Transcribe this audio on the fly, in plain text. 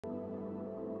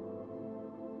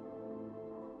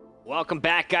Welcome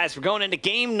back, guys. We're going into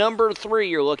game number 3.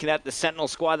 You're looking at the Sentinel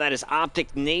squad. That is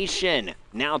OpTic Nation.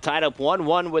 Now tied up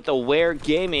 1-1 with Aware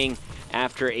Gaming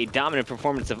after a dominant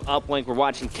performance of Uplink. We're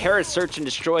watching Terra Search and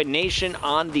Destroy Nation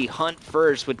on the hunt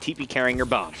first with TP carrying your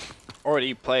bomb.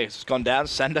 Already players has gone down.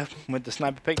 Sender with the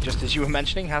sniper pick, just as you were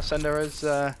mentioning, how Sender is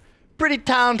pretty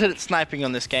talented at sniping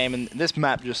on this game, and this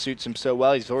map just suits him so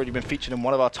well. He's already been featured in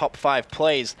one of our top 5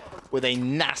 plays with a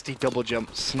nasty double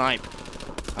jump snipe.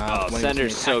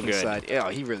 Sender's so good. Side. Yeah,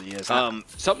 he really is.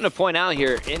 Something to point out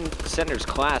here, in Sender's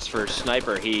class for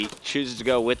sniper, he chooses to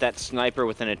go with that sniper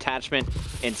with an attachment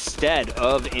instead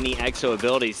of any exo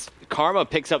abilities. Karma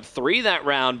picks up 3 that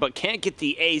round, but can't get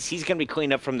the ace. He's going to be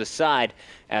cleaned up from the side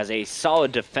as a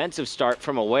solid defensive start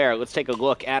from Aware. Let's take a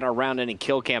look at our round-ending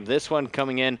kill cam. This one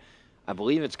coming in, I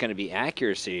believe it's going to be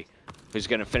Accuracy who's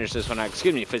going to finish this one out.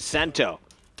 Excuse me, Facento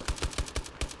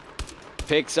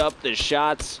picks up the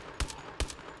shots,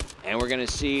 and we're going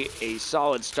to see a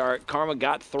solid start. Karma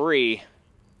got 3,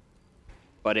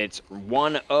 but it's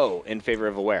 1-0 in favor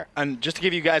of Aware. And just to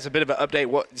give you guys a bit of an update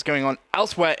what is going on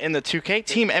elsewhere in the 2K,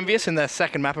 Team Envious in their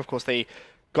second map, of course, they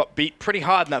got beat pretty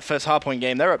hard in that first hardpoint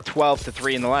game. They're up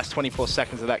 12-3 in the last 24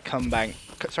 seconds of that comeback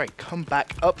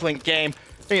uplink game.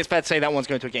 I think it's fair to say that one's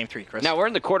going to a game 3, Chris. Now, we're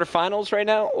in the quarterfinals right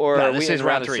now, or no, are this we is in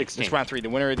round 3. 16? This is round 3. The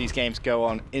winner of these games go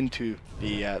on into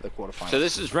the quarterfinals. So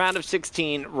this is round of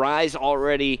 16. Rise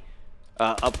already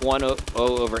up 1-0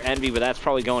 over Envy, but that's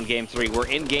probably going game 3. We're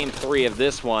in game 3 of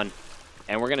this one,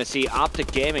 and we're going to see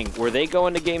OpTic Gaming. Were they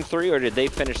going to game 3, or did they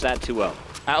finish that 2-0?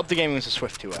 OpTic Gaming was a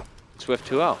Swift 2-0. Swift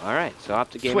 2-0. All right. So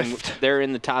OpTic Gaming, they're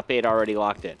in the top 8 already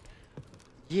locked in.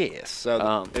 Yes.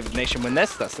 So if Nation win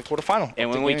this, that's the quarterfinal. And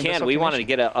when we can, we wanted to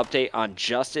get an update on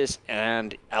Justice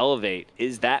and Elevate.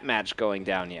 Is that match going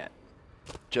down yet?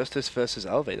 Justice versus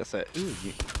Elevate. That's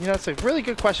that's a really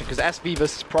good question, because SV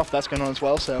versus Prof, that's going on as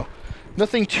well. So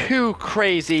nothing too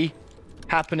crazy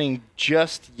happening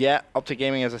just yet. OpTic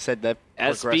Gaming, as I said, they've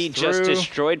SB just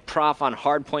destroyed Prof on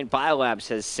Hardpoint Biolab,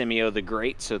 says Simeo the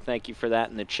Great. So thank you for that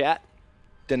in the chat.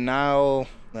 Denial,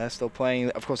 they're still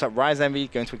playing. Of course, that Rise Envy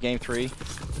going to a game 3.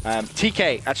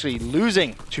 TK actually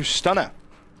losing to Stunner.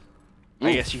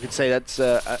 I guess you could say that's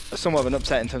somewhat of an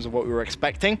upset in terms of what we were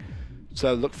expecting.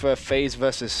 So look for FaZe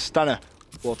versus Stunner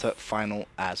quarter final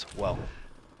as well.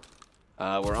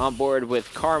 We're on board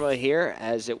with Karma here,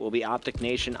 as it will be OpTic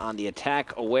Nation on the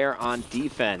attack, Aware on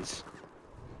defense.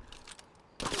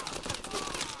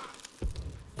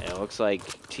 And it looks like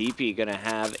TP gonna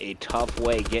have a tough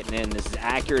way getting in. This is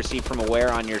Accuracy from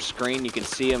Aware on your screen. You can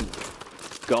see him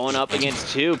going up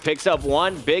against 2. Picks up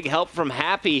 1. Big help from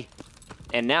Happy.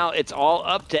 And now it's all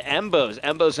up to Embos.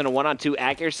 Embos in a 1-on-2.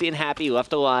 Accuracy and Happy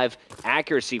left alive.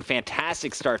 Accuracy,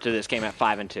 fantastic start to this game at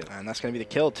 5-2. And that's going to be the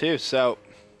kill too. So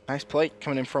nice play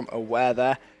coming in from Aware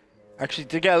there. Actually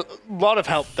did get a lot of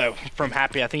help though from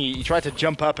Happy. I think he tried to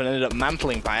jump up and ended up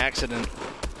mantling by accident.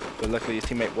 But luckily his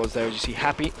teammate was there. As you see,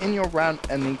 Happy in your round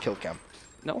ending kill cam.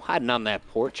 No hiding on that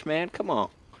porch, man. Come on.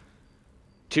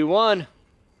 2-1.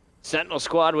 Sentinel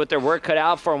squad with their work cut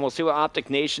out for them. We'll see what OpTic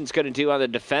Nation's going to do on the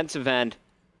defensive end.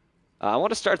 I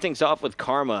want to start things off with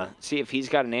Karma, see if he's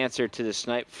got an answer to the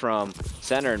snipe from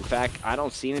Center. In fact, I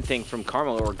don't see anything from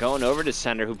Karma. We're going over to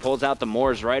Center, who pulls out the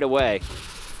Moors right away,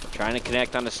 trying to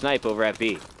connect on the snipe over at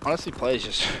B. Honestly, players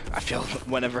just, I feel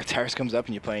whenever a terrace comes up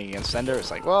and you're playing against Center, it's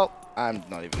like, well, I'm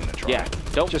not even going to try. Yeah,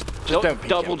 don't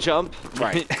double jump.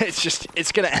 Right.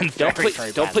 It's going to end very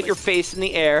badly. Don't put your face in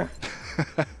the air.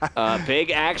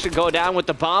 Big action go down with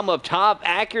the bomb up top.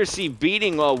 Accuracy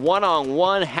beating a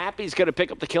 1-on-1. Happy's going to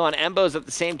pick up the kill on Embos at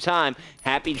the same time.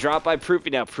 Happy dropped by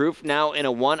Proofy now. Proof now in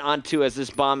a 1-on-2 as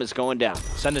this bomb is going down.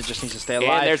 Sender just needs to stay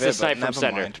alive. And there's the snipe from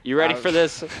Sender. You ready for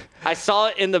this? I saw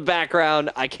it in the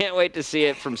background. I can't wait to see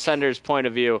it from Sender's point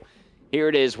of view. Here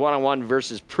it is, 1-on-1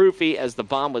 versus Proofy as the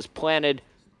bomb was planted.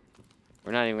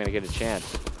 We're not even going to get a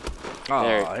chance.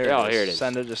 Here it is.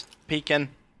 Sender just peeking.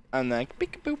 And then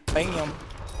peek-a-boop, bam,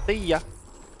 see ya.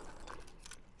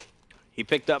 He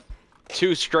picked up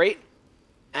 2 straight.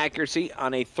 Accuracy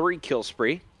on a 3-kill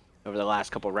spree over the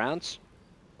last couple rounds.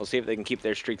 We'll see if they can keep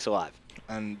their streaks alive.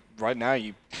 And right now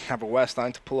you have Aware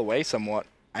starting to pull away somewhat.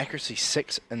 Accuracy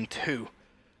 6-2.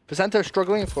 Facento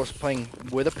struggling, of course, playing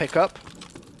with a pickup.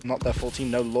 Not their full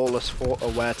team, no Lawless for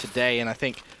Aware today. And I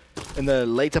think in the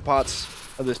later parts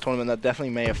of this tournament that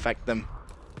definitely may affect them.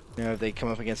 You know, if they come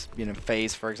up against,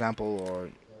 FaZe, for example, or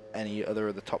any other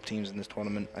of the top teams in this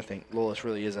tournament, I think Lawless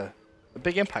really is a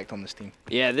big impact on this team.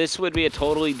 Yeah, this would be a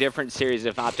totally different series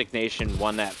if OpTic Nation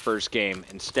won that first game.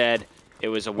 Instead, It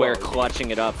was Aware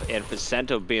clutching it up, and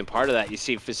Vicento being part of that. You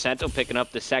see Vicento picking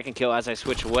up the second kill as I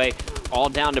switch away. All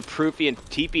down to Proofy and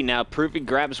TP now. Proofy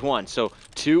grabs one, so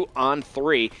 2 on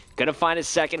 3. Gonna find his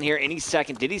second here any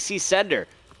second. Did he see Sender?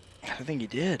 I think he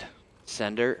did.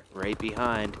 Sender right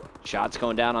behind. Shots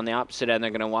going down on the opposite end.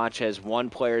 They're gonna watch as one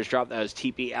player is dropped. That was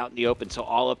TP out in the open, so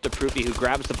all up to Proofy, who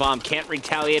grabs the bomb. Can't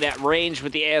retaliate at range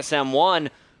with the ASM-1.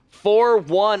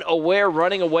 4-1 Aware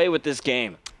running away with this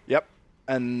game. Yep,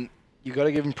 and you got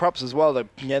to give him props as well. They're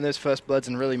getting those first bloods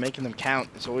and really making them count.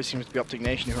 It always seems to be OpTic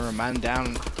Nation who are a man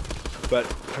down. But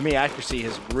for me, accuracy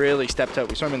has really stepped up.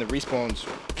 We saw him in the respawns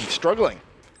struggling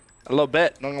a little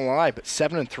bit, not going to lie, but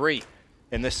 7 and 3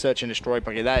 in this search and destroy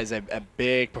bucket. That is a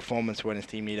big performance when his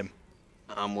team need him.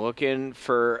 I'm looking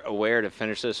for Aware to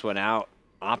finish this one out.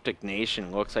 OpTic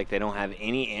Nation looks like they don't have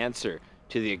any answer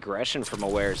to the aggression from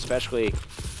Aware, especially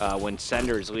when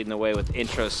Sender is leading the way with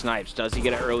intro snipes. Does he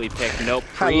get an early pick? Nope.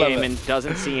 Pre-aiming,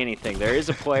 doesn't see anything. There is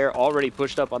a player already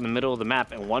pushed up on the middle of the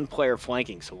map and one player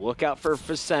flanking, so look out for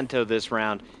Vicento this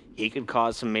round. He could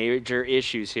cause some major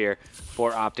issues here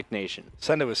for OpTic Nation.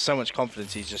 Sender with so much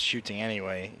confidence, he's just shooting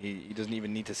anyway. He doesn't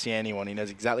even need to see anyone. He knows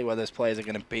exactly where those players are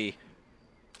going to be.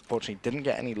 Fortunately, didn't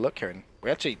get any look here. And we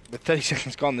actually, with 30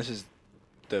 seconds gone, this is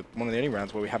one of the only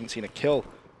rounds where we haven't seen a kill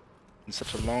in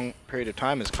such a long period of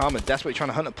time. As Karma desperately trying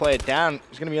to hunt a player down.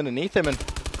 He's going to be underneath him, and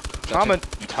Karma,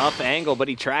 tough angle, but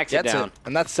he tracks it down.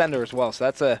 And that's Sender as well, so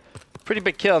that's a pretty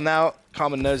big kill. Now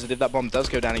Karma knows that if that bomb does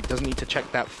go down, he doesn't need to check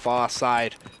that far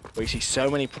side where you see so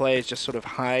many players just sort of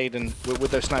hide and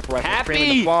with those sniper rifles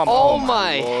screaming the bomb. Oh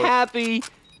my Lord. Happy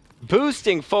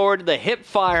boosting forward, the hip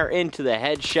fire into the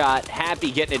headshot.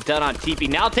 Happy getting it done on TP.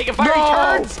 Now taking fire,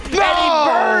 he turns, and he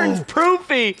burns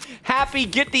Proofy. Happy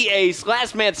get the ace.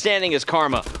 Last man standing is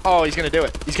Karma. Oh, he's going to do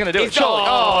it. He's going to do it.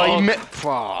 He missed.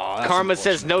 Oh, Karma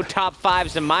says no top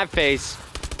fives in my face.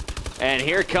 And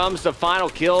here comes the final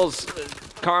kills.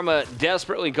 Karma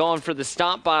desperately going for the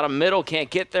stomp bottom middle. Can't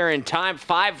get there in time.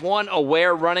 5-1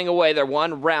 Aware running away. They're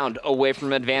one round away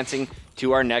from advancing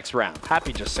to our next round.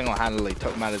 Happy just single-handedly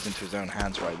took matters into his own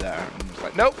hands right there. And was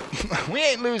like, nope, we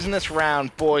ain't losing this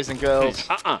round, boys and girls.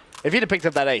 If he'd have picked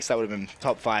up that ace, that would have been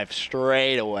top 5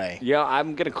 straight away. Yeah,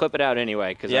 I'm going to clip it out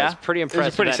anyway, because I was pretty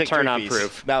impressed with that turn-on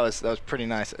proof. That was pretty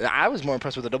nice. I was more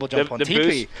impressed with the double jump on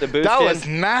TP. The boost that was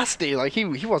nasty. Like,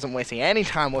 he wasn't wasting any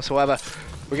time whatsoever.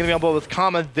 We're going to be on board with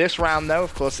Karma this round, though.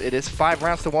 Of course, it is 5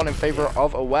 rounds to 1 in favor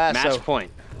of Aware. Match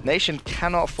point. Nation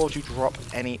cannot afford to drop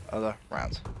any other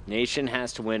rounds. Nation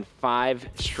has to win 5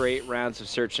 straight rounds of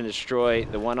search and destroy.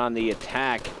 The one on the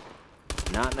attack,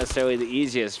 not necessarily the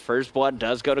easiest. First blood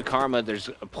does go to Karma. There's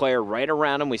a player right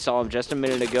around him. We saw him just a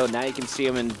minute ago. Now you can see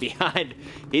him in behind.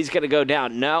 He's going to go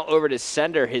down. Now over to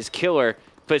Sender, his killer.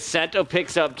 Vicento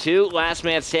picks up 2. Last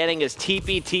man standing is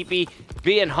TP. TP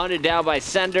being hunted down by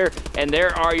Sender, and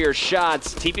there are your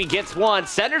shots. TP gets 1.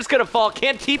 Sender's gonna fall.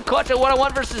 Can't TP clutch a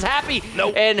 1-on-1 versus Happy.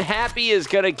 Nope. And Happy is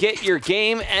gonna get your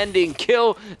game-ending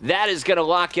kill. That is gonna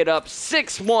lock it up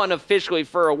 6-1 officially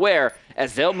for Aware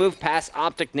as they'll move past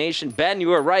OpTic Nation. Ben, you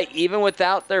were right. Even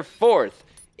without their 4th,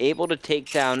 able to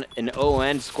take down an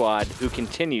ON squad who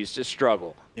continues to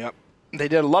struggle. Yep. They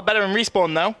did a lot better in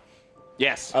respawn, though.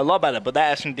 Yes. A lot better, but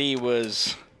that S&D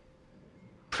was...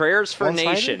 Prayers for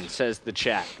Nation, says the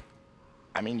chat.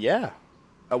 I mean, yeah.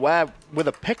 Aware with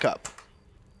a pickup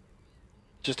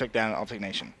just took down OpTic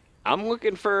Nation. I'm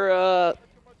looking for a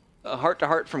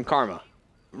heart-to-heart from Karma.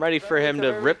 I'm ready for him to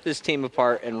rip this team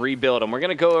apart and rebuild them. We're going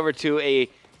to go over to a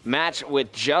match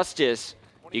with Justice.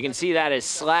 You can see that is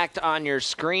slacked on your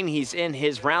screen. He's in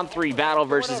his round 3 battle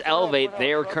versus Elevate.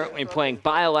 They are currently playing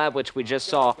Biolab, which we just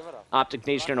saw OpTic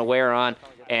Nation and Aware on.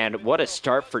 And what a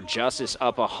start for Justice,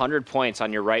 up 100 points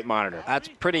on your right monitor. That's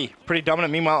pretty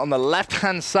dominant. Meanwhile, on the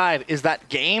left-hand side is that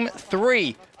game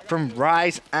 3 from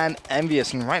Rise and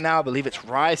Envious. And right now, I believe it's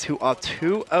Rise who are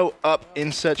 2-0 up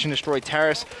in Search and Destroy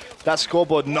Terrace. That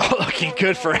scoreboard not looking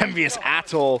good for Envious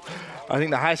at all. I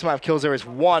think the highest amount of kills there is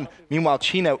 1. Meanwhile,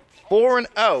 Chino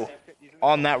 4-0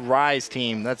 on that Rise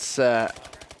team. That's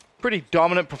pretty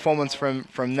dominant performance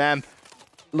from them.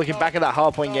 Looking back at that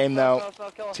hardpoint game, though,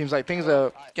 seems like things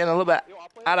are getting a little bit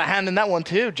out of hand in that one,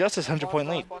 too. Justice, 100-point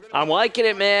lead. I'm liking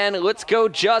it, man. Let's go,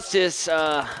 Justice.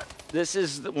 This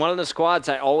is one of the squads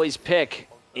I always pick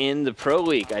in the Pro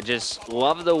League. I just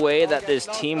love the way that this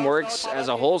team works as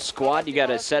a whole squad. You got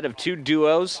a set of 2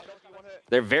 duos.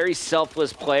 They're very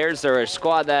selfless players. They're a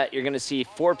squad that you're going to see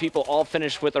 4 people all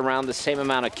finish with around the same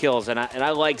amount of kills, and I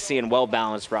like seeing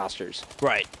well-balanced rosters.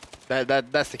 Right.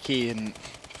 That's the key. And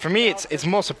for me, it's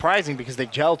more surprising because they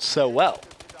gelled so well.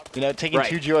 You know, taking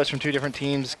 2 duos from 2 different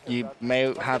teams, you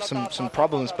may have some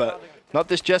problems, but Not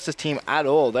this Justice team at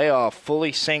all. They are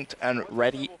fully synced and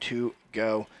ready to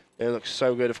go. They look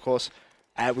so good, of course.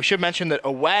 We should mention that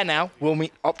Aware now will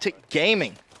meet OpTic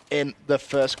Gaming in the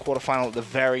first quarterfinal at the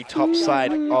very top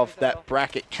side of that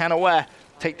bracket. Can Aware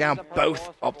take down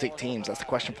both OpTic teams? That's the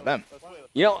question for them.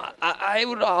 You know, I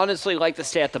would honestly like to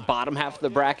stay at the bottom half of the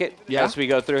bracket as we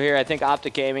go through here. I think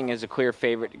OpTic Gaming is a clear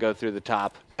favorite to go through the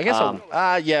top. I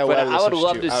guess yeah. But I would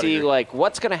love to see, like,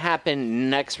 what's going to happen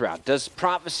next round. Does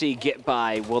Prophecy get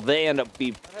by? Will they end up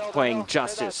be playing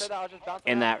Justice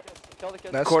in that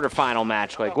quarterfinal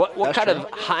match? Like, what kind of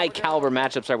high-caliber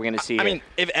matchups are we going to see here? I mean,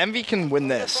 if Envy can win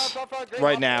this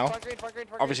right now,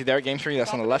 obviously they're at Game 3.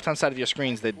 That's on the left-hand side of your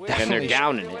screens. They're definitely, and they're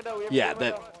down in it. Yeah,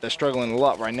 they're struggling a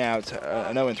lot right now. It's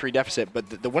an 0-3 deficit. But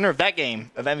the winner of that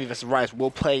game, of Envy versus Rise, will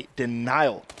play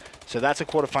Denial. So that's a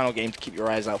quarterfinal game to keep your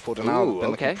eyes out for. Denial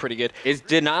been looking pretty good. Is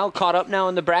Denial caught up now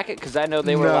in the bracket? Because I know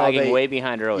they were lagging way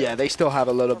behind earlier. Yeah, they still have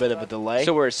a little bit of a delay.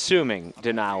 So we're assuming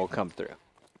Denial will come through.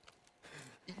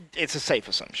 It's a safe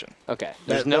assumption. Okay.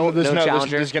 There's no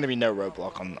challenger? There's going to be no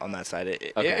roadblock on that side.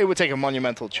 It would take a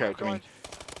monumental choke. I mean,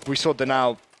 we saw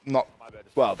Denial not...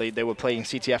 Well, they were playing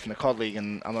CTF in the COD League,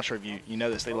 and I'm not sure if you know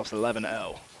this. They lost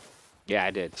 11-0. Yeah,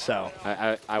 I did. So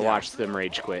I watched them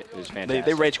rage quit. It was fantastic.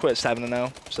 They rage quit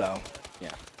 7-0. So yeah,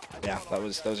 that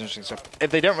was interesting stuff.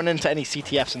 If they don't run into any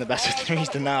CTFs in the best of threes,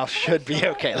 Denial should be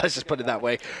okay. Let's just put it that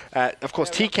way. Of course,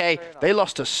 TK, they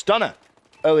lost to Stunner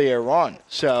earlier on,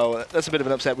 so that's a bit of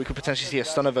an upset. We could potentially see a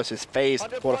Stunner versus FaZe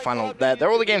quarterfinal there. They're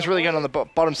all the games really going on the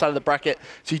bottom side of the bracket.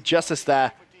 See Justice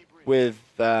there with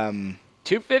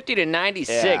 250 to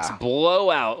 96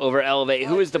 blowout over Elevate.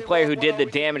 Who is the player who did the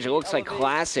damage? It looks like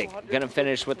Classic going to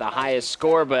finish with the highest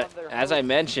score, but as I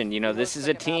mentioned, you know, this is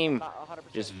a team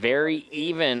just very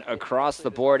even across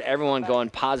the board. Everyone going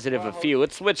positive a few.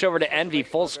 Let's switch over to Envy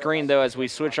full screen, though, as we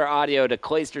switch our audio to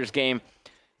Clayster's game.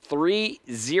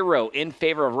 3-0 in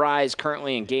favor of Rise,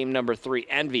 currently in game number 3.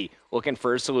 Envy looking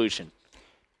for a solution.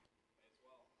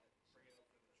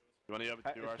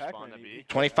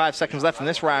 25 seconds left in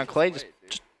this round, Clay. Just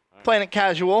playing it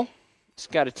casual. He's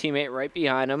got a teammate right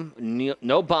behind him.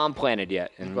 No bomb planted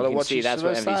yet. And you can see that's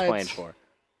what Envy's playing for.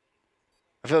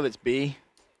 I feel if it's B,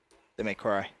 they may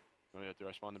cry. Do I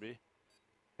respond to B?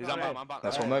 He's on bomb.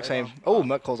 That's what Merc's saying. Oh,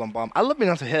 Merc calls on bomb. I love being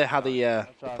able to hear how the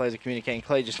players are communicating.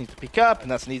 Clay just needs to pick up, and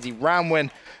that's an easy round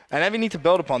win. And Envy need to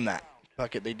build upon that.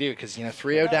 Bucket, they do, because, you know,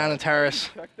 3-0 down in Terrace.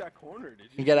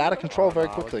 You get out of control very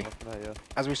quickly,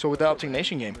 as we saw with the OpTic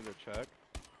Nation game.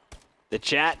 The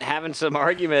chat having some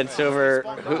arguments over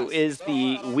who is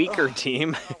the weaker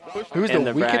team. Who's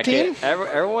the weaker team?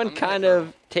 Everyone kind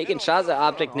of taking shots at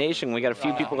OpTic Nation. We got a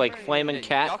few people like Flamin'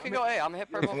 Cat.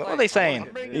 What are they saying?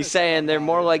 He's saying they're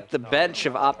more like the bench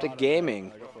of OpTic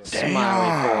Gaming. Damn.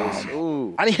 Smiley face.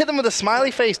 Ooh. And he hit them with a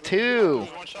smiley face, too.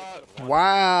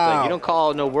 Wow. Like, you don't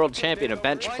call no world champion a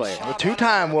bench player. A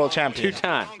two-time world champion.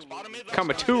 Two-time.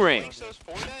 Karma 2 ring.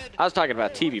 I was talking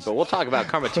about TV, but we'll talk about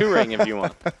Karma 2 ring if you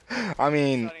want. I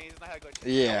mean,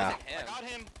 yeah.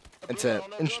 It's an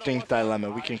interesting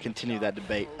dilemma. We can continue that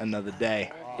debate another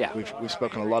day. Yeah. We've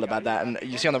spoken a lot about that. And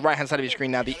you see on the right-hand side of your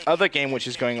screen now the other game which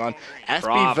is going on. SB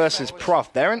Prof versus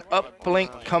Prof. They're an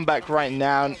uplink comeback right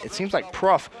now. It seems like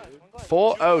Prof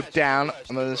 4-0 down.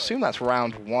 I'm going to assume that's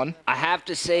round 1. I have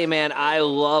to say, man, I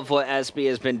love what SB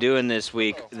has been doing this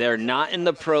week. They're not in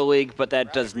the Pro League, but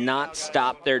that does not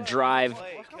stop their drive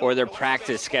or their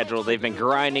practice schedule. They've been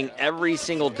grinding every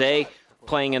single day,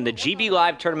 playing in the GB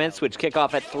Live tournaments, which kick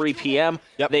off at 3 p.m.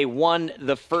 Yep. They won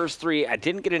the first 3. I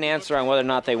didn't get an answer on whether or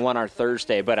not they won our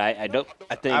Thursday, but I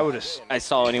think I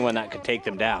saw anyone that could take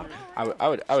them down. I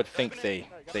would think they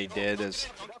did. As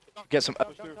get some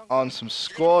on some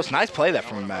scores. Nice play there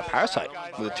from Parasite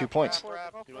with the 2 points.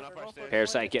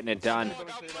 Parasite getting it done.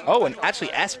 Oh, and actually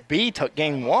SB took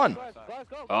game 1.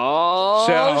 Oh,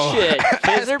 so, shit.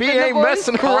 SB ain't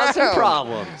messing around.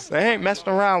 Problems. They ain't messing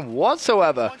around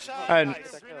whatsoever. And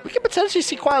we could potentially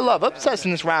see quite a lot of upsets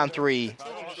in this round 3.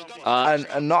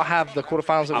 And not have the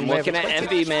quarterfinals that I'm looking at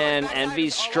Envy, man.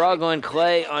 Envy's struggling.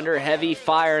 Clay under heavy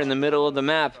fire in the middle of the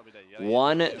map.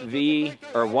 1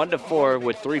 to 4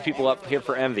 with 3 people up here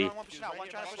for Envy.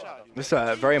 This is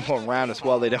a very important round as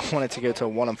well. They don't want it to go to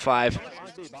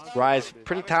 1-5. Rise,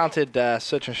 pretty talented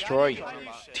search and destroy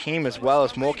team as well.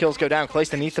 As more kills go down,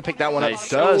 Clayster needs to pick that one up.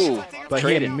 Does, but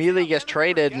traded. He immediately gets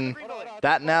traded, and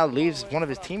that now leaves one of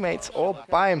his teammates all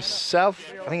by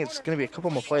himself. I think it's going to be a couple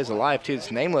more players alive too.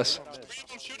 It's Nameless,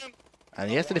 and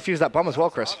he has to defuse that bomb as well,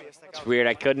 Chris. It's weird.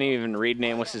 I couldn't even read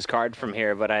Nameless's card from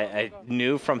here, but I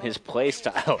knew from his play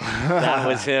style that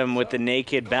was him with the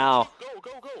naked bow.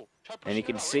 And you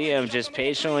can see him just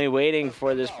patiently waiting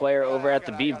for this player over at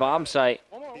the B bomb site.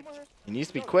 He needs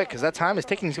to be quick because that time is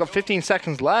ticking. He's got 15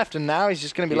 seconds left, and now he's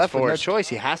just going to be left with no choice.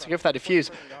 He has to go for that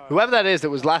defuse. Whoever that is that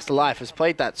was last alive has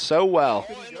played that so well.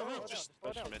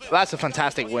 That's a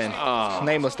fantastic win. Oh,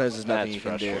 Nameless knows there's nothing you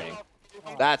can do.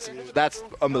 That's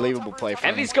unbelievable play from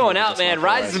him. Envy's going out, man.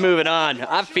 Rise is moving on.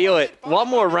 I feel it. One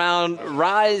more round.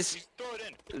 Rise,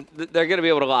 they're going to be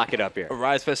able to lock it up here.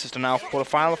 Rise versus Denal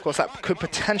quarterfinal. Of course, that could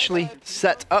potentially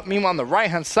set up. Meanwhile, on the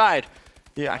right-hand side,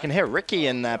 yeah, I can hear Ricky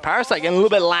and Parasite getting a little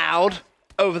bit loud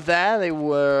over there. They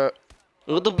were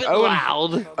a little bit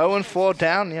loud. 0-4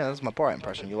 down. Yeah, that's my Borat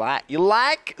impression. You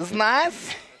like? It's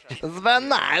nice. It's very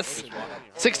nice.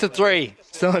 6-3,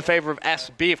 still in favor of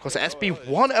SB. Of course, SB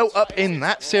 1-0 up in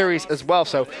that series as well.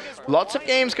 So lots of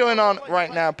games going on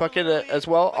right now, Puckett, as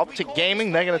well. OpTic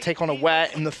Gaming, they're going to take on Aware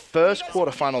in the first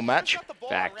quarterfinal match.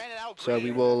 Back. So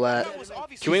we will.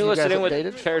 Can we listen in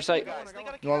with Parasite?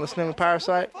 You want to listen in with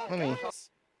Parasite? Let me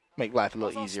make life a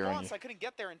little easier on you. I couldn't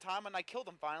get there in time, and I killed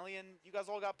him finally, and you guys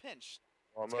all got pinched.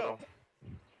 Let's go.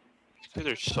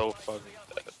 They're so fucking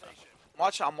dead.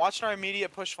 I'm watching our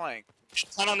immediate push flank.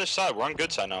 Not on this side. We're on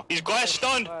good side now. He's glass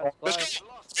stunned. Let's go.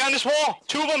 Behind this wall.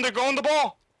 Two of them. They're going the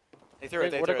ball. They threw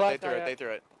it. They threw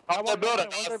it. Top that building.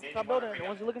 Top building. The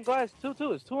ones looking glass.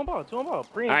 Two. It's 2 on ball. 2 on ball.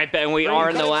 All right, Ben, we are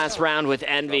in the last round with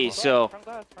Envy, so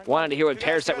wanted to hear what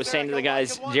Parasite was saying to the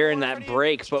guys during that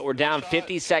break, but we're down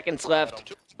 50 seconds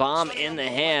left. Bomb in the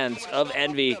hands of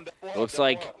Envy. Looks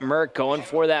like Merc going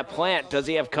for that plant. Does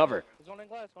he have cover?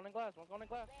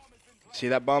 See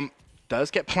that bomb does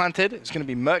get planted. It's going to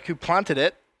be Merc who planted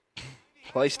it.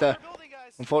 Placed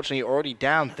unfortunately already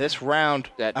down this round.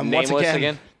 That and Nameless once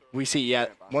again? We see,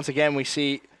 once again we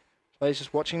see players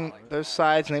just watching those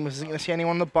sides. Nameless isn't going to see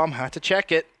anyone on the bomb. Had to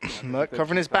check it. Merc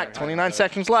covering his back. 29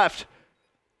 seconds left.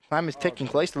 Time is ticking.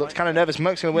 Clayster looks kind of nervous.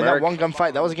 Merc's going to win that one gun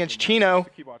fight. That was against Chino.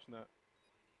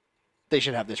 They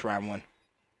should have this round one.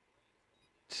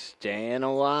 Staying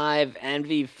alive.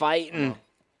 Envy fighting.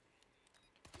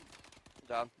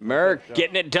 Merc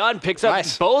getting it done, picks up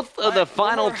both of the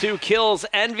final 2 kills.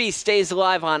 Envy stays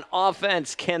alive on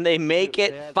offense. Can they make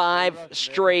it 5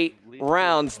 straight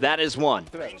rounds? That is 1.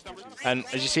 And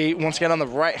as you see, once again on the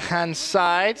right-hand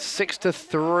side,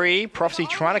 6-3. Prophecy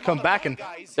trying to come back, and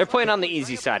they're playing on the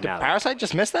easy side now. Parasite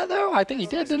just missed that, though? I think he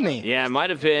did, didn't he? Yeah, it might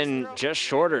have been just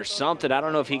short or something. I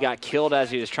don't know if he got killed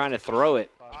as he was trying to throw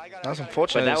it. That was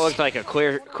unfortunate. But that looked like a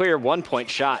clear 1-point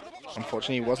shot.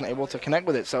 Unfortunately, he wasn't able to connect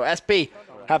with it. So SB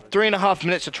have 3.5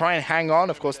 minutes to try and hang on.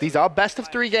 Of course, these are best of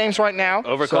 3 games right now.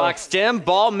 Overclock stem,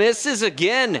 ball misses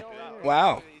again.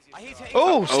 Wow.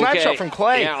 Oh, snipe shot from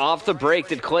Clay. Yeah, off the break.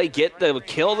 Did Clay get the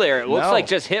kill there? It looks like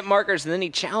just hit markers, and then he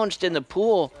challenged in the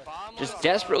pool. Just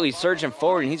desperately surging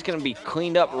forward, and he's going to be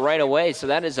cleaned up right away. So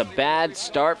that is a bad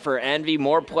start for Envy.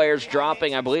 More players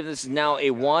dropping. I believe this is now a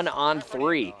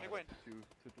 1-on-3.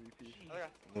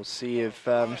 We'll see if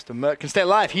Mr. Merc can stay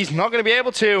alive. He's not going to be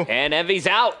able to. And Envy's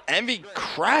out. Envy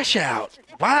crash out.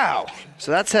 Wow.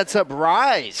 So that sets up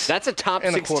Rise. That's a top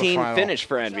 16 finish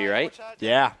for Envy, right?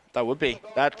 Yeah, that would be.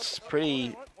 That's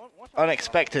pretty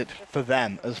unexpected for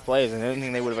them as players. I don't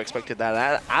think they would have expected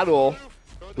that at all.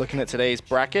 Looking at today's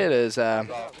bracket, as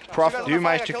Prof do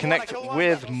manage to connect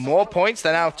with more points.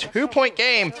 They're now 2-point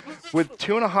game with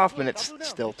 2.5 minutes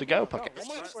still to go,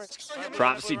 Puckett.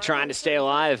 Prophecy trying to stay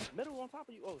alive.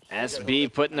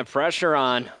 SB putting the pressure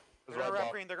on. They're going to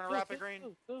wrap green. They're going to wrap it green.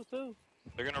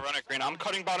 They're going to run it green. I'm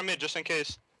cutting bottom mid just in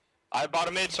case. I have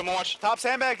bottom mid. Someone watch. Top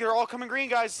sandbag. They're all coming green,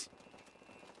 guys.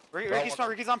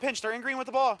 Ricky's on pinch. They're in green with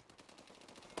the ball.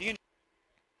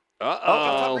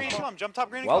 Uh-oh. Jump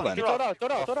top green. Well then. Throw out. Wrap. A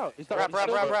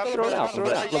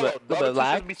little bit of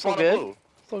lag. It's all good.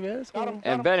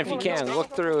 And Ben, if you can, look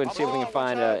through and see if we can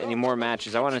find any more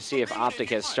matches. I want to see if OpTic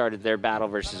has started their battle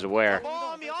versus Aware.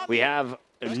 We have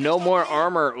no more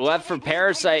armor left for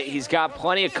Parasite. He's got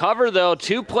plenty of cover, though.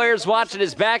 2 players watching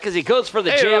his back as he goes for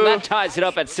the jam. That ties it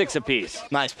up at 6 apiece.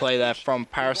 Nice play there from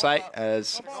Parasite.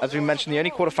 As we mentioned, the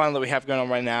only quarterfinal that we have going on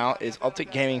right now is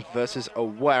OpTic Gaming versus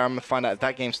Aware. I'm going to find out if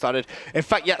that game started. In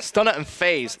fact, yeah, Stunner and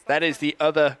FaZe. That is the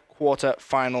other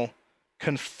quarterfinal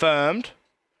confirmed.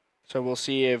 So we'll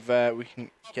see if we can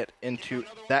get into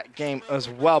that game as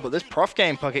well. But this Prof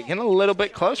game, Puckett, getting a little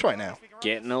bit close right now.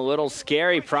 Getting a little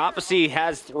scary. Prophecy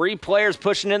has 3 players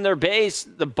pushing in their base.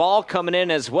 The ball coming in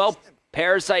as well.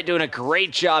 Parasite doing a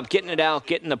great job getting it out,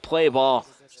 getting the play ball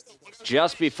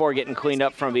just before getting cleaned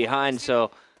up from behind.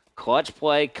 So clutch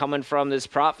play coming from this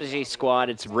Prophecy squad.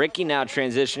 It's Ricky now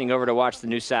transitioning over to watch the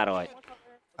new satellite.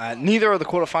 Neither of the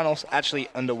quarterfinals actually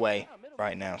underway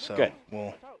right now. So good.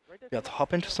 We'll be able to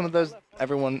hop into some of those.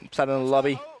 Everyone sat in the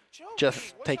lobby,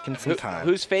 just taking some time.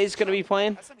 Who's FaZe going to be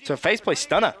playing? So FaZe plays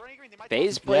Stunner.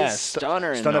 FaZe plays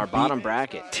Stunner in our bottom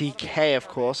bracket. TK, of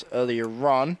course, earlier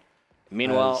on.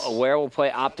 Meanwhile, Aware will play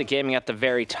OpTic Gaming at the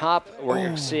very top.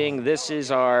 We're seeing this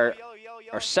is our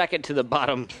second to the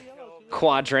bottom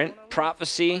quadrant.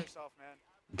 Prophecy,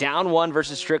 down 1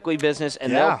 versus Strictly Business,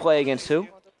 and they'll play against who?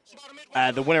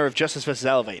 The winner of Justice versus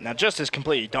Elevate. Now, Justice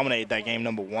completely dominated that game,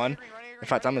 number 1. In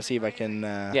fact, I'm going to see if I can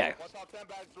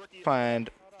find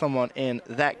someone in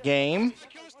that game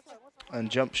and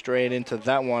jump straight into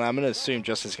that one. I'm going to assume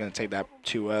Justice is going to take that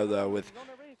 2-0, though,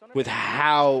 with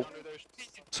how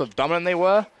sort of dominant they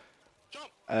were.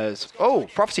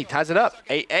 Prophecy ties it up,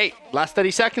 8-8. Last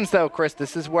 30 seconds, though, Chris.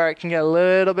 This is where it can get a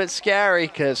little bit scary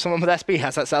because someone with SB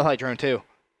has that satellite drone, too.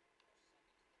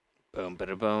 Boom,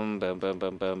 bada boom, boom, boom,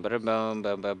 boom, boom, bada boom,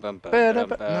 boom, boom, boom,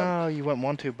 boom. No, you went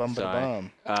 1-2, bum,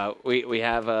 bada bum. We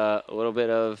have a little bit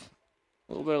of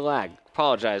lag.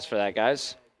 Apologize for that,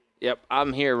 guys. Yep,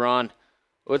 I'm here, Ron.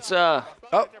 What's Oh,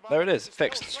 there it is,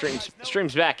 fixed.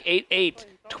 Stream's back. 8-8,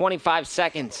 25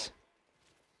 seconds.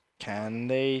 Can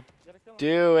they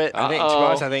do it? I think, to be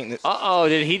honest, I think this.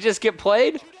 Did he just get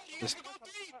played? He's down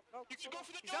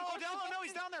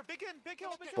there. Big kill.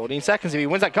 14 seconds if he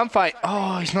wins that gunfight.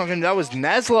 Oh, he's not going to. That was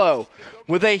Neslo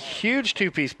with a huge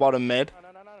 2-piece bottom mid.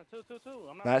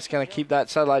 That's going to keep that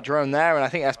satellite drone there, and I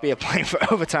think SB are playing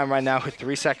for overtime right now with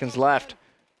 3 seconds left.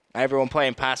 Everyone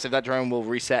playing passive. That drone will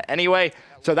reset anyway.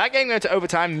 So that game going to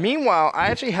overtime. Meanwhile, I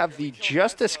actually have the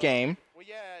Justice game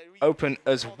open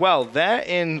as well. They're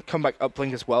in comeback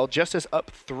uplink as well. Justice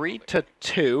up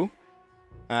 3-2.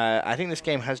 I think this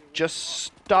game has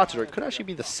just started, or it could actually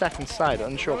be the second side.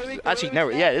 I'm unsure. Actually, no,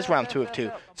 yeah, it is round 2 of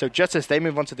 2. So Justice, they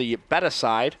move on to the better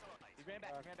side.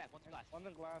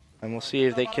 And we'll see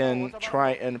if they can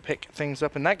try and pick things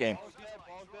up in that game.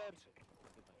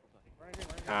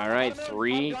 All right,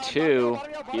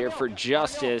 3-2 here for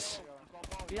Justice.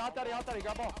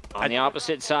 On the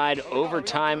opposite side,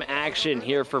 overtime action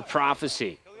here for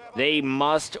Prophecy. They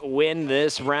must win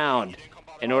this round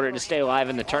in order to stay alive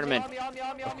in the tournament.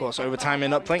 Of course, overtime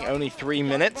in uplink, only 3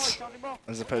 minutes,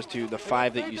 as opposed to the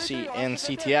 5 that you see in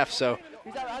CTF. So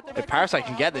if Parasite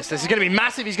can get this is going to be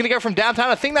massive. He's going to go from downtown.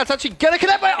 I think that's actually going to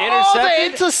connect. The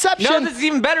interception. No, this is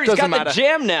even better. He's got the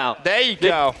jam now. There you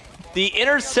go. The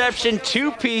interception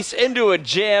 2-piece into a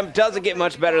jam doesn't get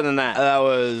much better than that. That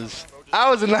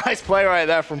was a nice play right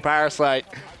there from Parasite.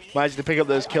 Managed to pick up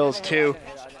those kills too.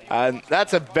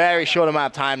 That's a very short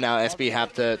amount of time now SB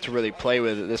have to really play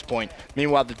with at this point.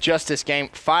 Meanwhile, the Justice game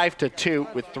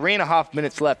 5-2 with 3.5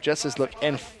 minutes left. Justice look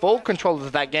in full control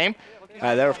of that game.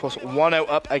 They're, of course, 1-0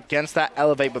 up against that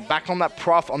Elevate, but back on that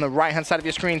Prof on the right-hand side of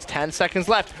your screens, 10 seconds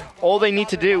left. All they need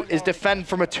to do is defend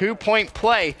from a 2-point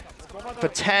play for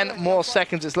 10 more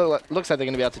seconds. It looks like they're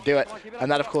going to be able to do it. And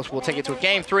that, of course, will take it to a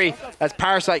game 3 as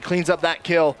Parasite cleans up that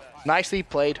kill. Nicely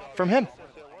played from him.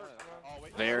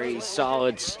 Very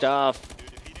solid stuff.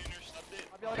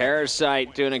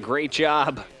 Parasite doing a great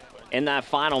job in that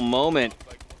final moment.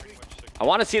 I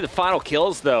want to see the final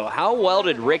kills, though. How well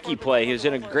did Ricky play? He was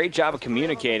doing a great job of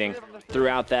communicating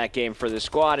throughout that game for the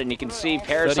squad, and you can see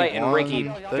Parasite and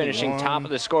Ricky finishing top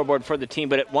of the scoreboard for the team.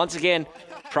 But once again,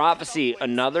 Prophecy,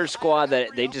 another squad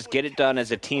that they just get it done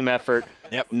as a team effort.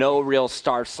 Yep. No real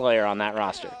star slayer on that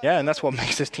roster. Yeah, and that's what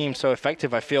makes this team so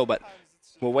effective, I feel. But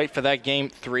we'll wait for that game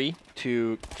 3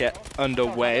 to get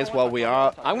underway as well. We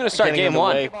are. I'm going to start game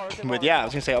 1 with I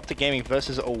was going to say OpTic Gaming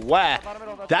versus Aware.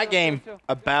 That game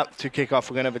about to kick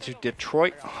off. We're going over to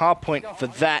Detroit Hardpoint for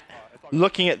that.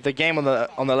 Looking at the game on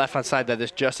the left-hand side there,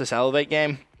 this Justice Elevate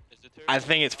game, I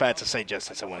think it's fair to say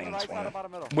Justice are winning this one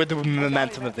with the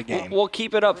momentum of the game. We'll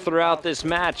keep it up throughout this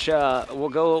match. We'll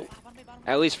go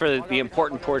at least for the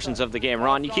important portions of the game.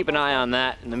 Ron, you keep an eye on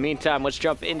that. In the meantime, let's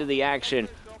jump into the action.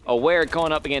 Aware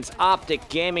going up against OpTic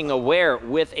Gaming. Aware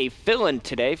with a fill-in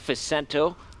today.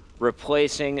 Facento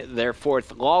replacing their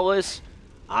 4th Lawless.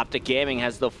 OpTic Gaming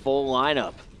has the full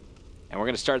lineup. And we're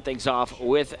going to start things off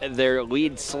with their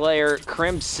lead slayer,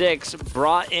 Crim6,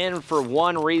 brought in for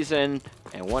one reason,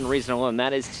 and one reason alone.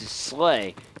 That is to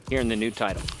slay here in the new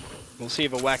title. We'll see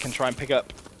if Aware can try and pick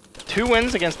up 2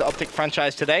 wins against the OpTic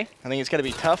franchise today. I think it's going to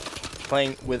be tough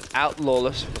playing without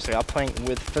Lawless. They are playing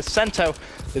with Facento.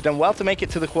 They've done well to make it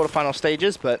to the quarterfinal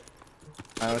stages, but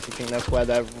I honestly think that's where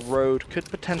their road could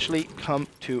potentially come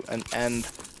to an end.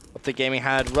 OpTic Gaming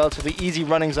had relatively easy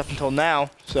runnings up until now,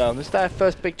 so this is their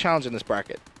first big challenge in this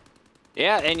bracket.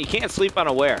 Yeah, and you can't sleep on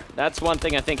Aware. That's one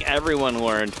thing I think everyone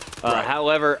learned. Right.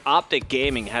 However, OpTic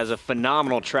Gaming has a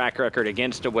phenomenal track record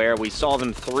against Aware. We saw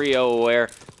them 3-0 Aware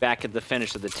back at the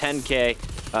finish of the 10K.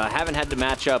 Haven't had to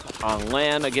match up on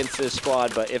LAN against this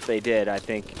squad, but if they did, I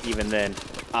think even then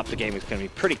OpTic Gaming is going to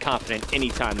be pretty confident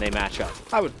anytime they match up.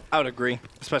 I would agree,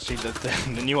 especially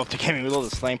the new OpTic Gaming with all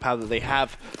the slaying power that they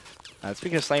have.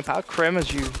 Speaking of slaying power, Krim,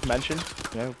 as you mentioned,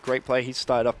 great play. He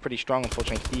started off pretty strong.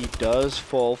 Unfortunately, he does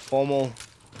fall. Formal,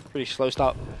 pretty slow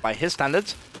start by his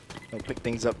standards. He'll pick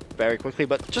things up very quickly,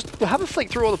 but just have a flick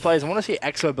through all the plays. I want to see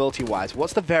EXO ability-wise.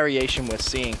 What's the variation we're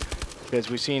seeing? Because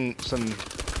we've seen some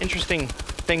interesting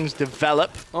things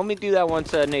develop. Let me do that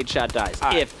once Nadeshot dies.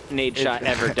 If Nadeshot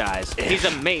ever dies. He's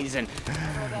amazing.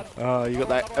 You got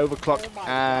that overclock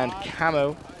and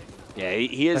camo. Yeah,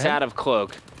 he is out of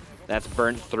cloak. That's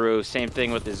burnt through. Same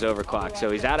thing with his overclock.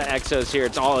 So he's out of exos here.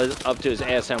 It's all up to his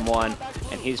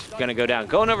ASM1, and he's going to go down.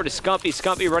 Going over to Scumpy.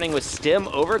 Scumpy running with Stim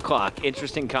overclock.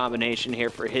 Interesting combination here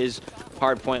for his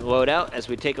hardpoint loadout. As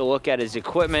we take a look at his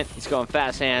equipment, he's going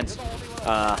fast hands,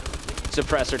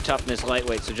 suppressor, toughness,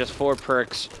 lightweight. So just 4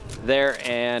 perks there,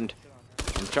 and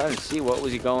I'm trying to see what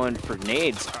was he going for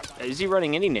nades. Is he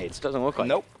running any nades? Doesn't look like.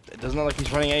 Nope. It doesn't look like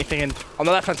he's running anything. And on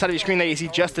the left-hand side of your screen there, you see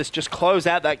Justice just close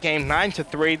out that game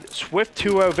 9-3. Swift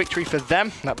 2-0 victory for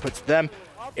them. That puts them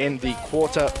in the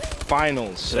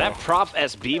quarterfinals. So that prop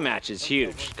SB match is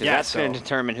huge, because that's going to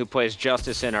determine who plays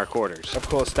Justice in our quarters. Of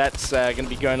course, that's going to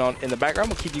be going on in the background.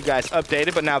 We'll keep you guys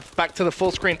updated. But now back to the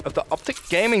full screen of the OpTic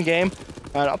Gaming game.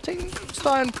 And OpTic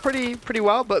starting pretty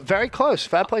well, but very close.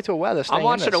 Fair play to Aware. I'm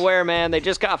watching Aware, man. They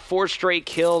just got 4 straight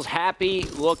kills. Happy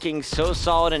looking so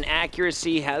solid, and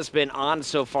accuracy has been on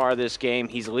so far this game.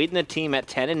 He's leading the team at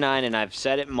 10-9, and I've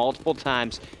said it multiple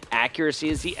times. Accuracy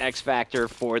is the X factor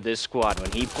for this squad.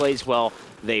 When he plays well,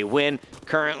 they win.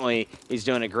 Currently, he's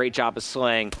doing a great job of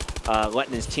slaying,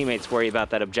 letting his teammates worry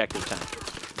about that objective time.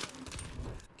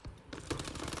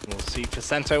 We'll see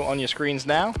Facento on your screens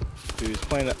now, who's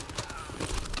playing it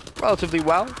relatively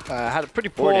well. Had a pretty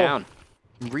poor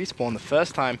respawn the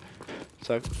first time,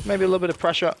 so maybe a little bit of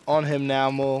pressure on him now,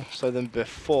 more so than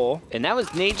before. And that was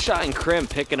Nadeshot and Krim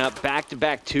picking up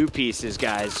back-to-back 2 pieces,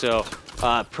 guys. So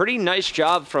pretty nice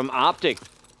job from OpTic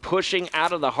pushing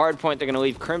out of the hard point. They're going to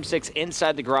leave Crim6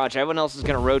 inside the garage. Everyone else is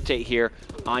going to rotate here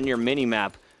on your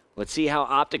mini-map. Let's see how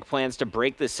OpTic plans to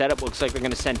break the setup. Looks like they're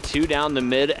going to send 2 down the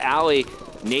mid alley.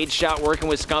 Nadeshot working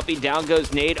with Scumpy. Down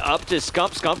goes Nade up to Scump.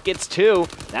 Scump gets 2.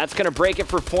 That's going to break it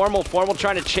for Formal. Formal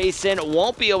trying to chase in.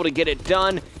 Won't be able to get it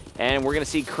done. And we're going to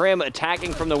see Krim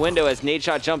attacking from the window as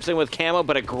Nadeshot jumps in with camo,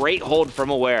 but a great hold from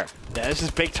Aware. Yeah, this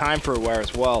is big time for Aware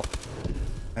as well.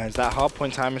 As that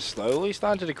hardpoint time is slowly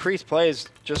starting to decrease, players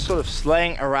just sort of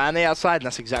slaying around the outside, and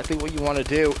that's exactly what you want to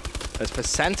do. As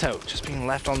Facento just being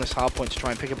left on this hardpoint to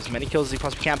try and pick up as many kills as he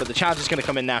possibly can, but the challenge is going to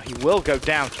come in now. He will go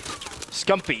down.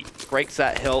 Scumpy breaks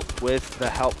that hill with the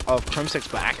help of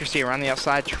Crim6, but accuracy around the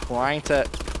outside, trying to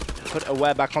put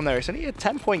Aware back on there. It's only a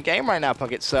 10-point game right now,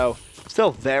 Puckett, so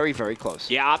still very, very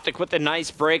close. Yeah, OpTic with a nice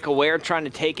break. Aware trying to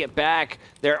take it back.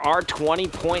 There are 20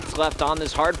 points left on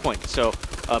this hardpoint, so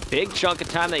a big chunk of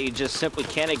time that you just simply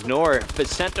can't ignore.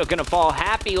 Facento going to fall.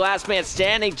 Happy, last man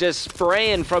standing, just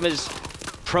spraying from his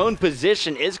prone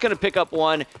position, is going to pick up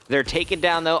 1. They're taken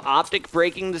down, though. OpTic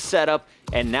breaking the setup,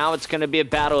 and now it's going to be a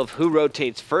battle of who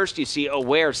rotates first. You see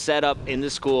Aware set up in the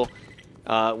school.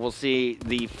 We'll see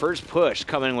the first push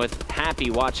coming with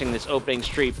Happy watching this opening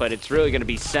street, but it's really going to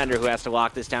be Sender who has to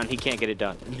lock this down. He can't get it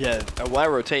done. Yeah,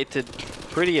 Aware rotated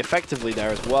pretty effectively there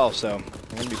as well, so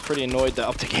I'm going to be pretty annoyed that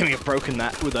OpTic Gaming have broken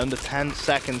that with under 10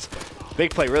 seconds.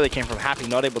 Big play really came from Happy,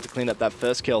 not able to clean up that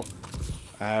first kill.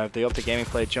 The OpTic Gaming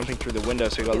player jumping through the window,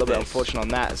 so he got a little bit unfortunate on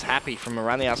that. As Happy from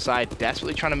around the outside,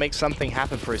 desperately trying to make something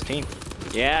happen for his team.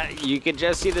 Yeah, you can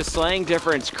just see the slaying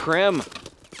difference. Krim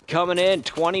coming in,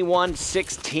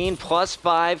 21-16 plus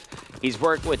 5. He's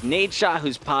worked with Nadeshot,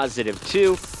 who's positive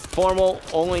 2. Formal,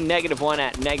 only -1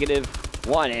 at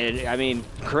 -1. And I mean,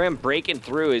 Krim breaking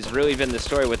through has really been the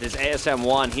story with his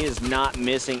ASM1. He is not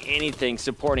missing anything,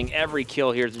 supporting every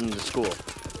kill here in the school.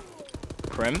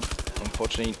 Krim,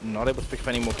 unfortunately, not able to pick up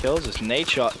any more kills. It's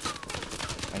Nadeshot.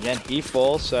 Again, he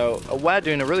falls, so Aware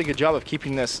doing a really good job of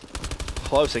keeping this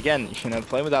close. Again,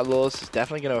 playing without laws is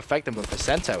definitely going to affect him, but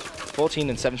Facento,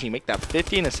 14-17, make that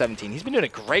 15-17. He's been doing a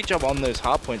great job on those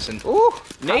hard points. And ooh,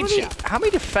 Nadeshot. How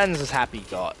many defends has Happy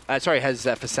got? Sorry, has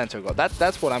Facento got?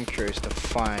 That's what I'm curious to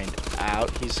find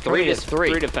out. He's 3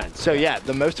 defense. So yeah,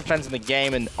 the most defense in the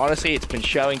game, and honestly, it's been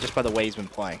showing just by the way he's been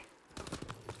playing.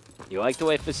 You like the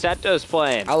way Facento's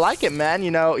playing? I like it, man.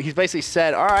 He's basically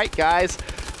said, all right, guys,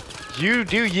 you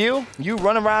do you. You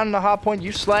run around in the hard point,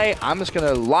 you slay. I'm just going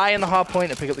to lie in the hard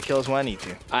point and pick up the kills when I need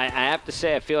to. I have to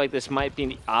say, I feel like this might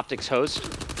be OpTic's host.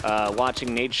 Watching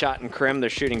Nadeshot and Krim, they're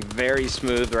shooting very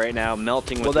smooth right now,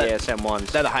 melting with the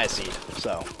ASM1s. They're the highest seed,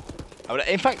 so.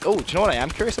 In fact, do you know what I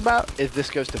am curious about? If this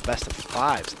goes to best of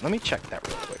 5s. Let me check that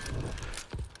real quick.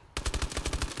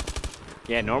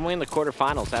 Yeah, normally in the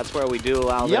quarterfinals, that's where we do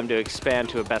allow them to expand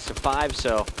to a best-of-5,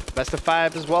 so...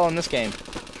 Best-of-5 as well in this game.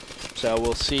 So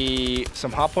we'll see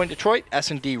some Hardpoint Detroit,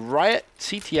 S&D Riot,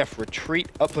 CTF Retreat,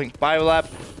 Uplink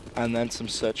Biolab, and then some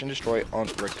Search and Destroy on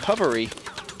Recovery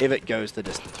if it goes the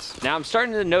distance. Now I'm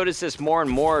starting to notice this more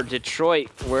and more. Detroit,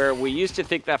 where we used to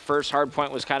think that first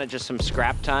hardpoint was kind of just some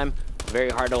scrap time,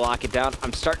 very hard to lock it down.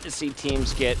 I'm starting to see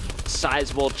teams get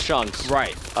sizable chunks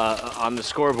on the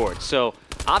scoreboard. So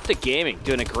OpTic Gaming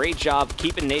doing a great job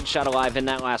keeping Nadeshot alive in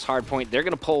that last hardpoint. They're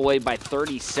going to pull away by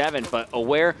 37, but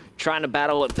Aware trying to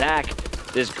battle it back.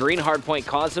 This green hardpoint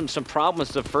caused them some problems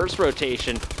the first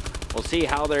rotation. We'll see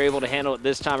how they're able to handle it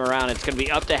this time around. It's going to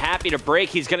be up to Happy to break.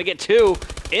 He's going to get 2.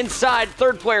 Inside,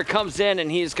 third player comes in,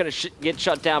 and he's going to get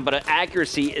shut down, but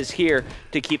accuracy is here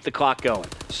to keep the clock going.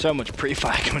 So much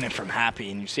pre-fire coming in from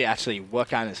Happy, and you see actually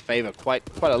work out in his favor quite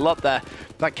a lot there.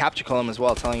 That capture column as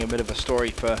well, telling a bit of a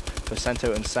story for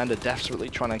Sento and Sender, desperately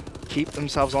trying to keep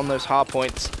themselves on those hard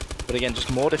points. But again,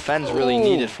 just more defense really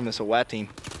needed from this Aware team.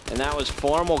 And that was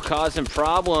Formal causing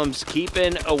problems,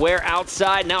 keeping Aware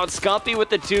outside. Now it's Scumpy with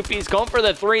the 2-piece, going for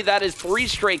the 3. That is 3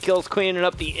 straight kills, cleaning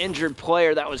up the injured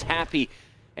player. That was Happy.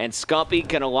 And Scumpy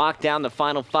gonna lock down the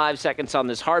final 5 seconds on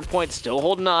this hard point, still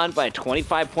holding on by a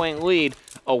 25-point lead.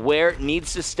 Aware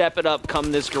needs to step it up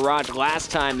come this garage.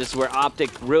 Last time, this is where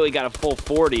OpTic really got a full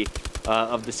 40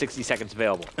 of the 60 seconds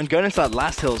available. And going into that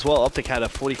last hill as well, OpTic had a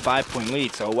 45-point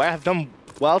lead, so Aware have done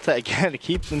well to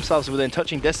keep themselves within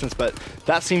touching distance, but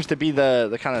that seems to be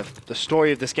the kind of the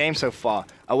story of this game so far.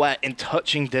 Aware in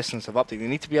touching distance of OpTic. They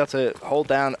need to be able to hold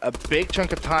down a big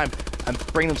chunk of time and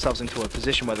bring themselves into a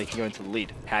position where they can go into the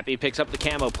lead. Happy picks up the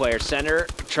camo player. Center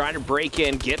trying to break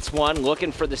in, gets one,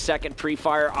 looking for the second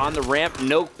pre-fire on the ramp.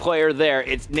 No player there.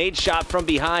 It's Nadeshot from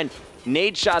behind.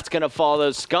 Nadeshot's gonna fall though.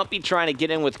 Scumpy trying to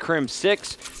get in with Crim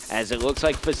 6, as it looks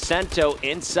like Facento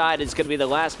inside is gonna be the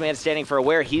last man standing for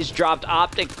Aware. He's dropped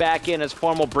OpTic back in as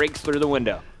Formal breaks through the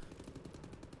window.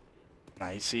 Now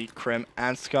you see Crim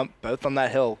and Scump both on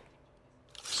that hill.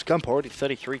 Scump already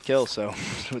 33 kills, so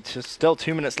it's just still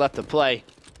 2 minutes left to play.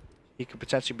 He could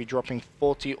potentially be dropping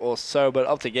 40 or so, but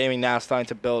OpTic Gaming now starting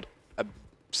to build a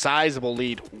sizable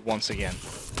lead once again.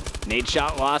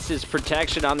 Nadeshot lost his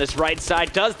protection on this right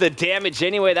side, does the damage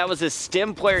anyway. That was a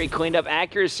stim player. He cleaned up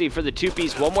accuracy for the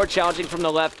 2-piece. One more challenging from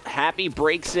the left. Happy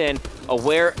breaks in.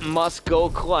 Aware must go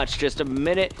clutch. Just a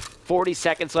minute, 40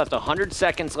 seconds left, 100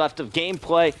 seconds left of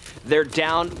gameplay. They're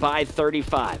down by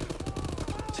 35.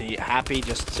 See, Happy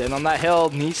just sitting on that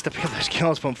hill, needs to pick up those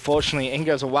kills, but unfortunately, in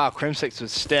goes a wow. Crim 6 with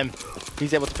stim.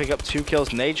 He's able to pick up 2 kills.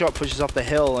 Nadeshot pushes off the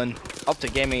hill, and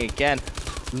OpTic Gaming again.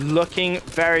 Looking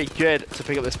very good to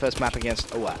pick up this first map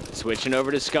against Aware. Switching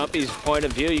over to Scumpy's point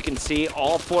of view, you can see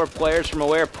all 4 players from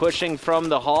Aware pushing from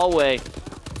the hallway.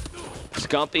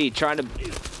 Scumpy trying to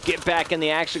get back in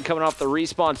the action coming off the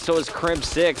respawn, so is Crim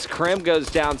 6. Crim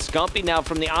goes down. Scumpy now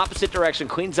from the opposite direction,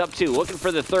 cleans up 2, looking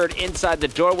for the 3rd inside the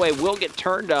doorway, will get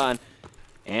turned on.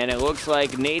 And it looks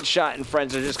like Nadeshot and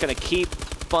friends are just gonna keep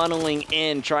funneling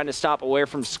in, trying to stop Aware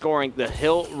from scoring. The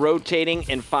hill rotating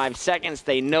in 5 seconds.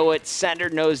 They know it. Sender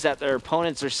knows that their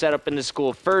opponents are set up in the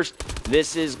school first.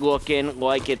 This is looking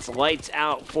like it's lights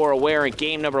out for Aware in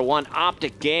game number 1.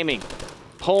 OpTic Gaming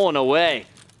pulling away.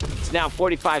 It's now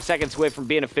 45 seconds away from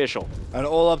being official. And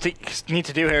all OpTic need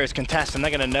to do here is contest, and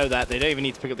they're going to know that. They don't even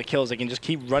need to pick up the kills. They can just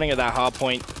keep running at that hard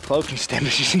point. Cloaking stem,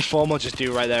 as you see Formal just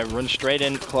do right there. Run straight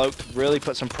in, cloaked, really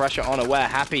put some pressure on Aware.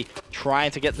 Happy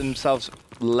trying to get themselves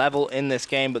level in this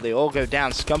game, but they all go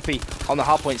down. Scumpy on the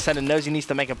hard point. Sender knows he needs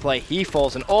to make a play. He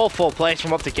falls, and all 4 plays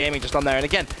from OpTic Gaming just on there. And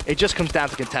again, it just comes down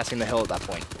to contesting the hill at that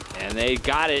point. And they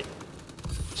got it.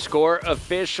 Score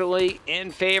officially in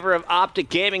favor of OpTic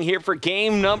Gaming here for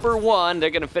game number 1.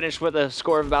 They're going to finish with a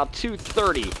score of about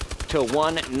 230 to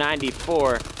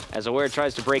 194 as Aware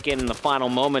tries to break in the final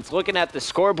moments. Looking at the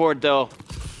scoreboard, though,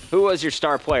 who was your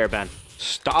star player, Ben?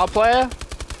 Star player?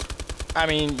 I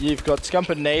mean, you've got Scump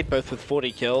and Nade both with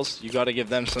 40 kills. You got to give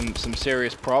them some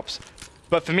serious props.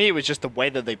 But for me, it was just the way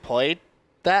that they played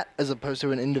that as opposed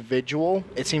to an individual.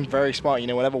 It seemed very smart. You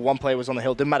know, whenever one player was on the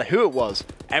hill, didn't matter who it was,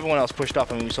 everyone else pushed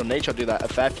off. I mean, we saw Nadeshot do that a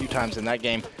fair few times in that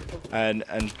game and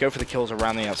go for the kills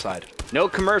around the outside. No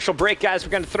commercial break, guys.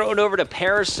 We're going to throw it over to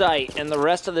Parasite and the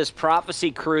rest of this Prophecy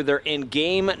crew. They're in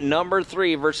game number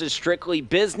 3 versus Strictly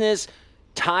Business,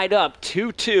 tied up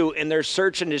 2-2 in their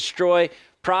search and destroy.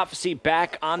 Prophecy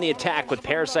back on the attack with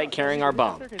Parasite carrying our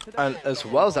bomb. And as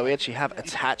well as that, we actually have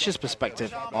Attach's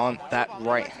perspective on that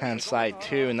right-hand side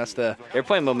too, and that's the... They're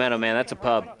playing Momentum, man. That's a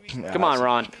pub. Come on,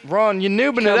 Ron. Ron, you're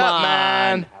noobing it up,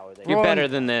 man. You're Ron, better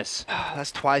than this.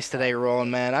 That's twice today, Ron,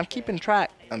 man. I'm keeping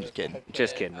track. I'm just kidding.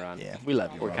 Just kidding, Ron. Yeah, we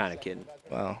love you, We're Ron. kind of kidding.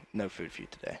 Well, no food for you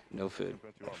today. No food.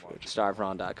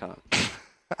 StarveRon.com.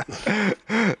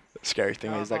 Scary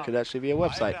thing is that could actually be a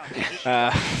website.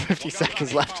 50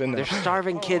 seconds left in there. They're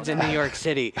starving kids in New York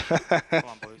City. One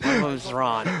of them's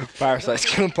Ron.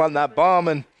 Parasite's gonna plant that bomb,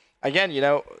 and again, you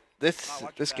know, this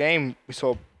game we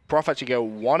saw Prof actually go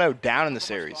 1-0 down in the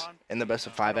series in the best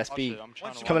of 5. SB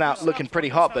coming out looking pretty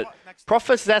hot, but Prof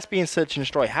versus SB in Search and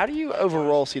Destroy. How do you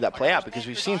overall see that play out? Because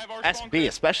we've seen SB,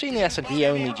 especially in the S&D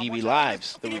only GB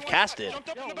lives that we've casted,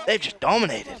 they've just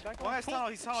dominated.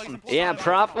 Yeah,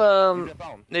 Prof,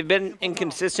 they've been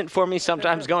inconsistent for me,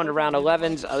 sometimes going to round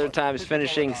 11s, other times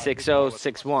finishing 6-0,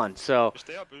 6-1. So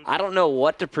I don't know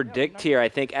what to predict here. I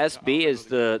think SB is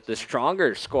the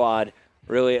stronger squad,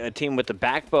 really a team with the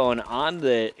backbone on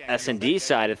the S&D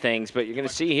side of things, but you're going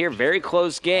to see here, very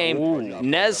close game.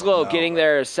 Neslo getting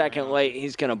there a second late.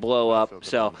 He's going to blow up.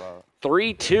 So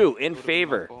 3-2 in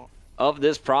favor of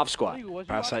this Prof squad.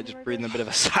 Parasite just breathing a bit of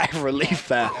a sigh of relief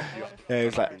there. Yeah,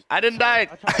 he's like, I didn't die.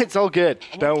 It's all good.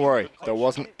 Don't worry. There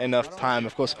wasn't enough time.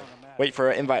 Of course, wait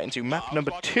for an invite into map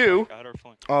number 2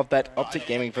 of that OpTic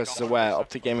Gaming versus Aware.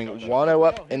 OpTic Gaming 1-0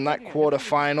 up in that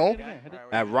quarterfinal.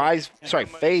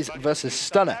 FaZe versus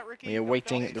Stunner. We are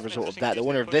waiting the result of that. The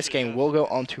winner of this game will go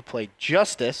on to play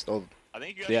Justice. Or,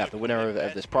 yeah, the winner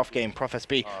of this Prof game, Prof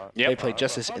SB, they play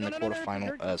Justice in the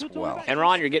quarterfinal as well. And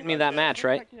Ron, you're getting me that match,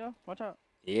 right?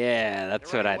 Yeah,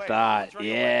 that's what I thought.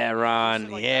 Yeah,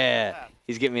 Ron. Yeah.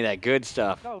 He's getting me that good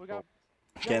stuff.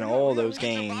 Getting all those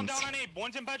games.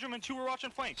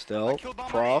 Still,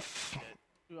 Prof.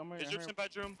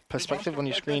 Perspective on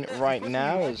your screen right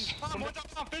now is.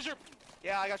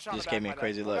 Yeah, I got shot. Just gave me a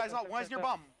crazy look. One's near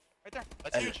bomb. Right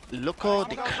there. Loco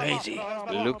de crazy.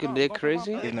 Look at that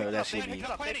crazy. Even though that should be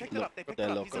they're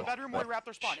He's loco. in bedroom or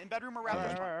Raptor spawn. In bedroom or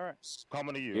Raptor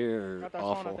spawn. You're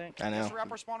awful. I know.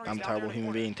 I'm a terrible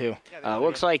human being too.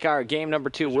 Looks like our game number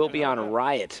 2 will be on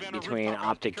Riot between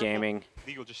OpTic Gaming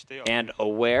and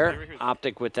Aware.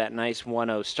 OpTic with that nice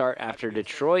 1-0 start after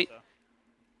Detroit.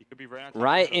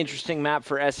 Riot, interesting map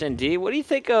for S&D. What do you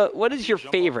think? What is your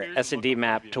favorite S&D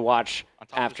map to watch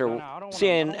after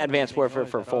seeing Advanced Warfare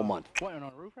for a full month?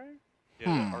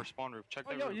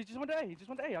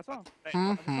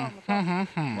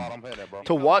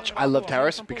 To watch, I love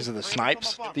Terrace because of the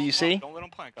snipes that you see,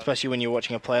 especially when you're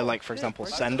watching a player like, for example,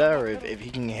 Sender, or if he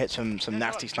can hit some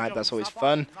nasty snipe, that's always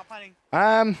fun.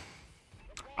 I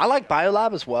like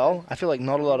Biolab as well. I feel like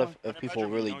not a lot of people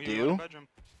really do.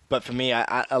 But for me,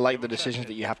 I like the decisions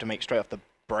that you have to make straight off the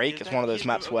break. It's one of those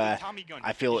maps where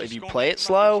I feel if you play it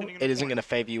slow, it isn't going to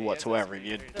favor you whatsoever. If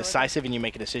you're decisive and you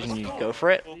make a decision and you go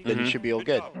for it, then you should be all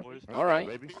good. All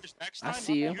right. I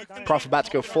see you. Prof about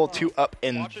to go 4-2 up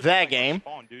in their game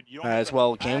as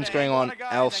well. Games going on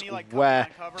elsewhere.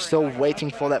 Still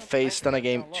waiting for that FaZe Stunner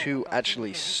game to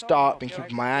actually start. Been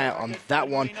keeping my eye out on that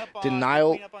one.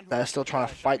 Denial, they're still trying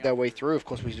to fight their way through. Of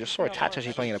course, we just saw Attach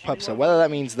actually playing in a pub. So whether that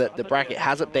means that the bracket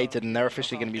has updated and they're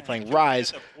officially going to be playing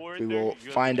Rise, we will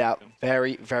find out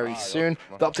very, very soon.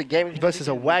 The OpTic Gaming versus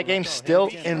Aware game still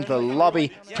in the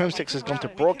lobby. Chromesticks has gone to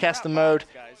broadcaster mode.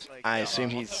 I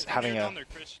assume he's having a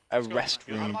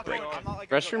restroom break.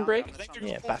 Restroom break?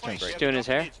 Yeah, bathroom break. He's doing his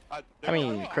hair? I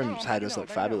mean, Crim's hair does look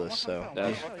fabulous, so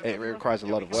it requires a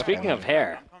lot of work. Speaking of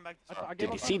hair,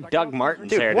 did you see Doug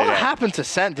Martin's hair Dude, what today? happened to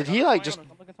Sent? Did he like just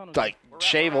like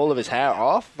shave all of his hair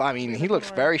off? I mean, he looks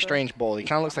very strange bald. He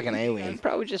kind of looks like an He alien.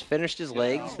 probably just finished his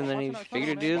legs and then he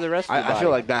figured to do the rest of the I feel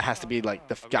body. like that has to be like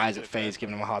the guys at FaZe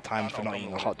giving him a hard time for not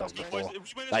eating a hot dog before.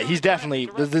 Like he's definitely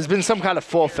there's been some kind of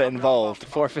forfeit involved.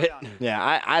 Forfeit.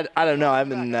 Yeah, I don't know. I've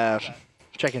been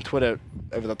checking Twitter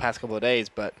over the past couple of days,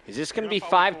 but Is this going to be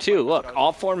 5-2? Look,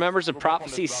 all 4 members of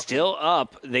Prophecy still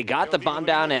up. They got the bomb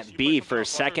down at B for a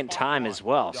second time as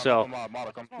well. So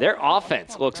their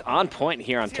offense looks on point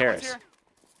here on Terrace.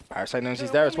 Parasite knows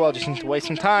he's there as well. Just needs to waste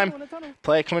some time.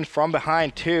 Player coming from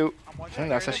behind too. I think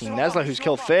that's actually Nesla who's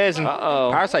killed Fizz, and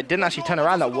Parasite didn't actually turn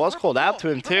around. That was called out to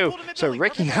him too. So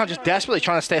Ricky now just desperately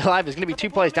trying to stay alive. There's going to be 2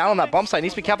 players down on that bomb site.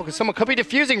 Needs to be careful because someone could be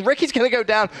defusing. Ricky's going to go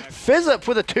down. Fizz up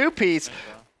with a 2-piece.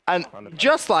 And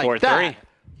just like 4-3. that,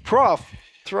 Prof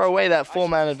throw away that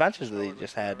 4-man advantage that he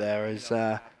just had there as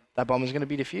that bomb is going to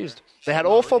be defused. They had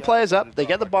all 4 players up. They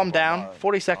get the bomb down.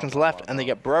 40 seconds left, and they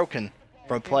get broken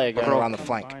from a player going around the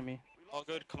flank. All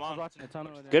good, come on.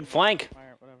 Good flank.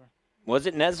 Was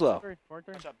it Neslo?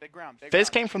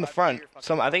 Fizz came from the front.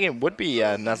 I think it would be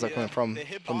Nesla coming from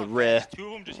the rear.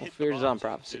 Fears on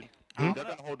Prophecy. Hmm? They're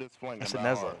gonna hold this flank. I said no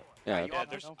matter Nezla. what. Yeah. You want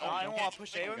push? I don't want to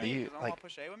push A with Are me. you, You don't want like- to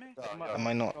push A with me? Am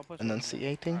I not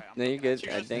enunciating? No, you're good.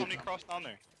 I Somebody think crossed down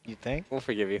there. You think? we'll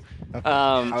forgive you. Okay.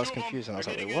 Um, I was confused and I was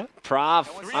like, wait, what?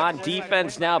 Prof on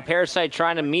defense now. Parasite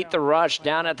trying to meet the rush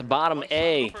down at the bottom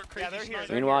A. Yeah, they're here.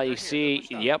 Meanwhile, you see,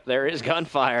 yep, there is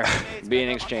gunfire being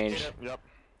exchanged. Yep.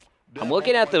 I'm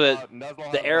looking at the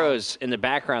arrows in the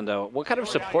background, though. What kind of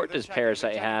support does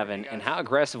Parasite have, and how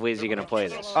aggressively is he going to play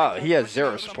this? Oh, he has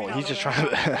zero support. He's just trying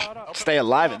to stay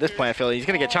alive at this point. I feel he's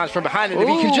going to get challenged from behind. And if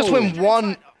he can just win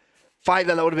one fight,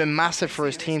 that would have been massive for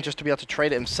his team just to be able to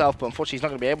trade it himself. But unfortunately, he's not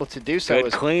going to be able to do so.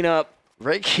 Good cleanup.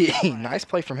 Ricky, nice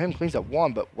play from him. Cleans up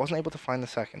one, but wasn't able to find the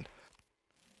second.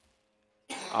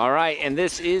 All right, and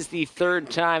this is the third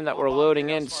time that we're loading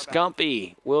in.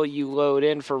 Scumpy, will you load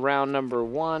in for round number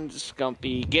 1?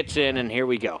 Scumpy gets in, and here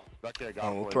we go.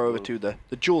 We'll throw over to the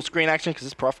dual screen action because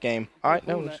it's prof game. All right,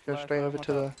 no, let's go straight over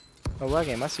to the away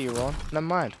game. I see you, Ron. Never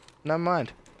mind. Never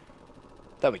mind.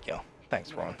 There we go.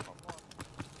 Thanks, Ron.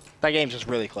 That game's just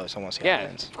really close. I want to see how it Yeah,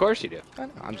 ends. of course you do. I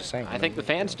know, I'm just saying. I think the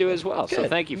fans do as well, so Good.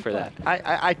 thank you for that.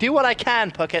 I do what I can,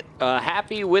 Puckett.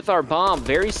 Happy with our bomb.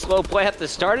 Very slow play at the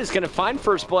start. Is going to find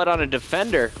first blood on a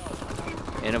defender.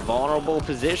 In a vulnerable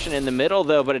position in the middle,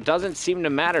 though, but it doesn't seem to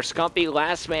matter. Scumpy,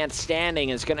 last man standing,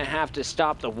 is going to have to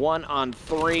stop the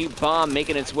 1-on-3 bomb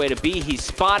making its way to B. He's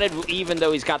spotted even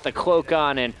though he's got the cloak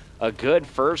on, and a good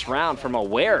first round from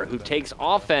Aware, who takes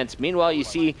offense. Meanwhile, you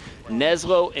see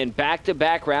Neslo in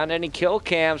back-to-back round-ending kill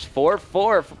cams,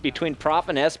 4-4 between Prof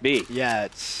and SB. Yeah,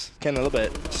 it's getting a little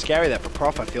bit scary there for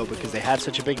Prof, I feel, because they had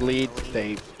such a big lead.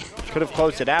 They could have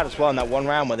closed it out as well in that one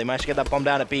round where they managed to get that bomb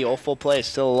down at B. All 4 players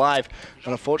still alive,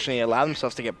 and unfortunately allowed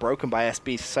themselves to get broken by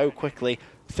SB so quickly.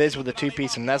 Fizz with the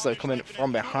 2-piece and Neslo coming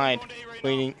from behind,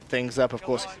 cleaning things up, of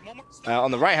course.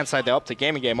 On the right-hand side, the OpTic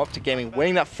Gaming game. OpTic Gaming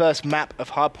winning that first map of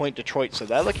Hardpoint Detroit, so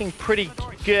they're looking pretty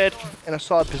good in a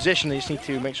solid position. They just need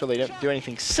to make sure they don't do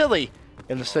anything silly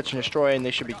in the Search and Destroy, and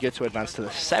they should be good to advance to the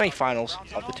semifinals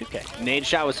of the 2K. Nade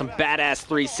shot with some badass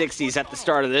 360s at the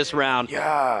start of this round.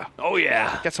 Yeah. Oh,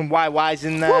 yeah. Get some YYs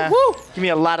in there. Woo, woo. Give me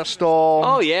a ladder stall.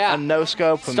 Oh, yeah. A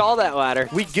no-scope. Stall that ladder.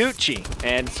 We Gucci.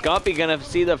 And Scumpy gonna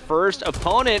see the first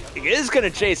opponent is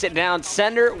gonna chase it down.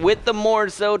 Sender with the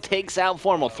Moors, though, takes out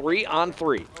Formal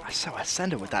 3-on-3. I saw a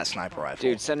Sender with that sniper rifle.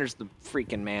 Dude, Sender's the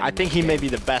freaking man. I think he may be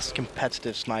the best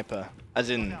competitive sniper, as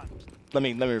in, let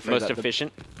me rephrase most that.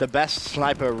 efficient. The best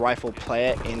sniper rifle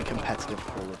player in competitive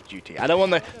Call of Duty. I don't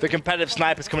want the competitive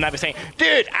snipers coming up and saying,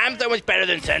 dude, I'm so much better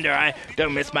than Sender. I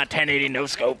don't miss my 1080 no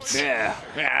scopes. Yeah.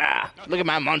 Look at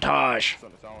my montage.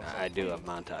 I do have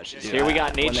montages. Here we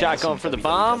got Nade When they shot have going some for the WWE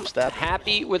bomb. dubstep.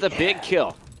 Happy with a big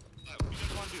kill.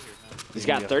 He's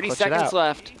got 30 clutch it seconds out.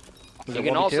 left. Was You it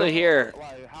can 1v2? also hear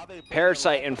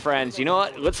Parasite and friends. You know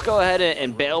what? Let's go ahead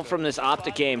and bail from this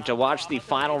OpTic game to watch the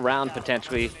final round,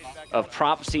 potentially, of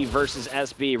Prophecy versus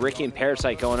SB. Ricky and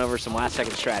Parasite going over some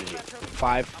last-second strategy.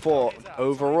 5-4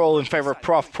 overall in favor of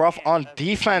Prof. Prof on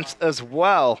defense as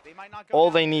well.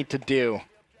 All they need to do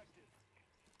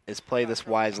is play this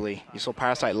wisely. You saw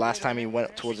Parasite last time he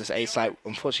went towards this A site.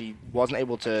 Unfortunately, he wasn't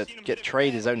able to get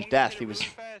trade his own death. He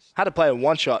had to play a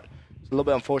one-shot. It's a little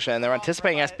bit unfortunate, and they're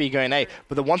anticipating SB going A.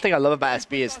 But the one thing I love about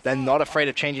SB is they're not afraid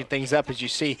of changing things up. As you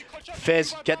see,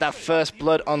 Fizz get that first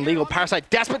blood on Legal. Parasite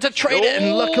desperate to trade it,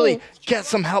 and luckily get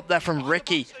some help there from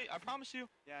Ricky. I promise you.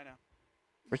 Yeah, I know.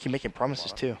 Ricky making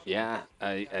promises too. Yeah,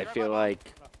 I feel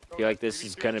like this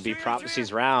is going to be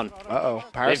Prophecy's round. Uh-oh, They've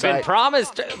been Parasite.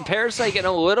 promised. Parasite getting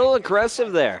a little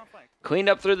aggressive there. Cleaned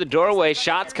up through the doorway.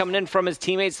 Shots coming in from his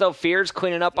teammates, though. Fears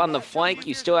cleaning up on the flank.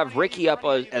 You still have Ricky up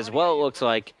as well, it looks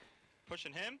like.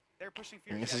 Pushing him. They're pushing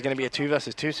And this is going to be a 2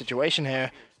 versus 2 situation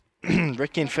here.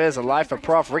 Ricky and Fizz alive for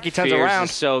Prof. Ricky turns Fears around.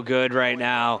 is so good right I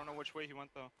now. don't know which way he went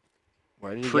though.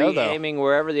 Where did he go, though? Pre-aiming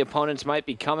wherever the opponents might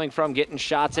be coming from, getting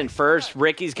shots in first.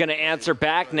 Ricky's going to answer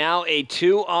back. Now a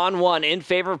 2-on-1 in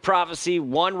favor of Prophecy.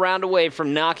 1 round away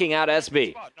from knocking out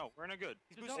SB. No, we're in a good.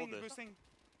 He's boosting, he's boosting.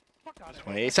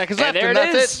 28 seconds And left, there and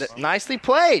it that's is. it. Nicely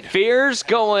played. Fears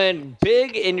going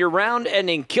big in your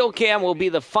round-ending kill cam will be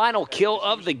the final kill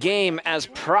of the game as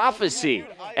Prophecy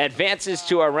advances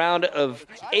to a round of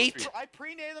 8. I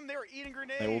pre-named them. They were eating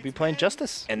grenades. They will be playing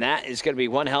Justice. And that is going to be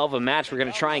one hell of a match. We're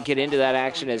going to try and get into that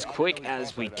action as quick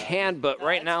as we can. But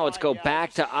right now, let's go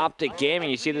back to OpTic Gaming.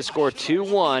 You see the score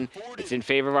 2-1. It's in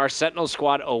favor of our Sentinel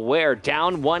squad. Aware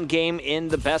down 1 game in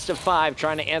the best of 5,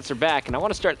 trying to answer back. And I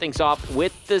want to start things off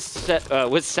with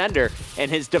with Sender and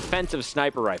his defensive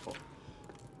sniper rifle.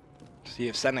 See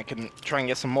if Senna can try and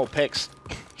get some more picks.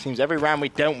 Seems every round we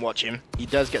don't watch him, he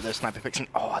does get those sniper picks. And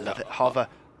oh, I love it. Hover.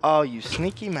 Oh, you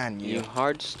sneaky man, You you.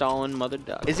 hard stalling mother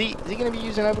duck. Is he going to be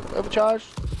using overcharge?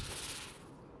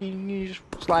 You just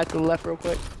slide to the left real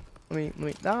quick.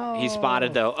 No. He's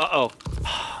spotted though. Uh-oh.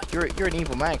 You're an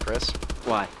evil man, Chris.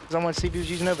 Why? Because I want to see dudes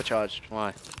using overcharged.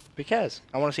 Why? Because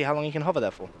I want to see how long you can hover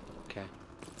there for. Okay.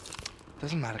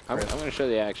 Doesn't matter, I'm Chris. going to show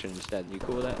the action instead. You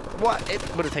cool with that? What? It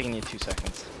would have taken you 2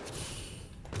 seconds.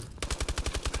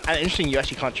 And interesting, you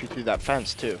actually can't shoot through that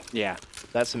fence, too. Yeah.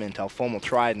 That's some intel. Formal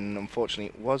tried and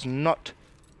unfortunately was not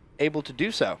able to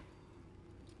do so.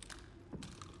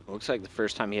 Looks like the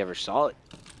first time he ever saw it.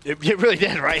 It really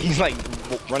did, right? He's like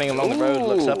running along the road,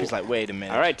 looks up, he's like, wait a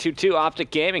minute. All right, 2-2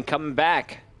 OpTic Gaming coming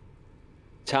back.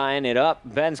 Tying it up.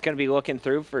 Ben's going to be looking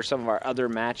through for some of our other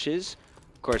matches.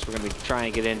 Of course, we're going to be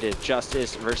trying to get into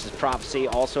Justice versus Prophecy.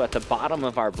 Also at the bottom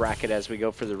of our bracket as we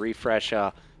go for the refresh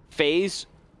phase.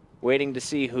 Waiting to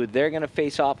see who they're going to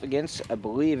face off against. I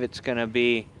believe it's going to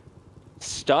be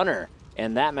Stunner.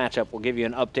 And that matchup, we'll give you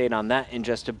an update on that in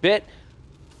just a bit.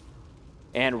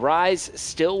 And Rise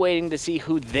still waiting to see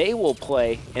who they will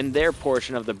play in their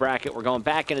portion of the bracket. We're going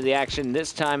back into the action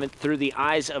this time through the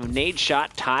eyes of Nadeshot.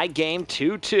 Tie game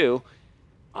 2-2.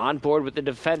 On board with the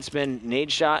defenseman,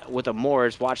 Nadeshot with a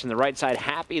Moors. Watching the right side.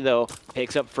 Happy, though,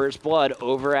 picks up first blood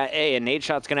over at A. And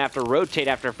Nadeshot's going to have to rotate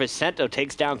after Vicento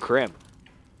takes down Krim.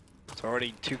 It's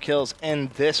already 2 kills in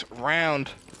this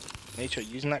round.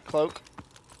 Nadeshot using that cloak.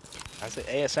 Has the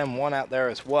ASM-1 out there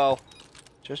as well.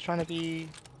 Just trying to be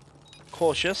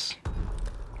cautious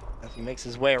as he makes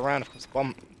his way around. Of course, the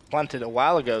bomb planted a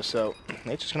while ago, so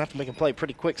Nature's gonna have to make a play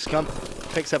pretty quick. Scump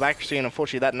picks up accuracy, and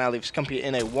unfortunately that now leaves Scumpy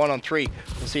in a 1-on-3.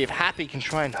 We'll see if Happy can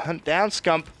try and hunt down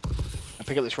Scump and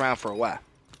pick up this round for Aware.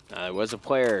 There was a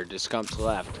player to Scump's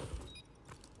left.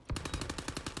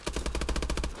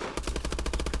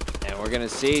 And we're gonna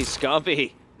see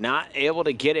Scumpy not able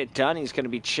to get it done. He's going to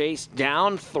be chased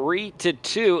down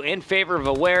 3-2 in favor of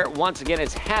Aware. Once again,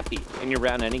 it's Happy in your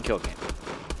round ending kill game.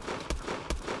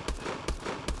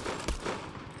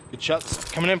 Good shots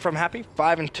coming in from Happy.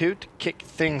 5-2 to kick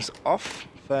things off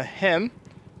for him.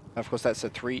 Of course, that's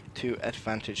a 3-2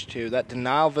 advantage too. That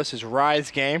Denial versus Rise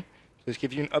game. Just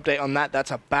give you an update on that. That's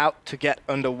about to get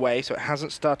underway, so it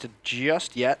hasn't started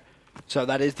just yet. So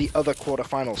that is the other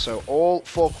quarterfinal. So all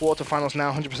 4 quarterfinals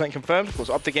now 100% confirmed. Of course,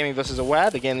 OpTic Gaming versus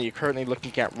Aware, the game that you're currently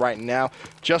looking at right now.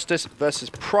 Justice versus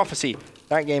Prophecy.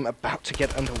 That game about to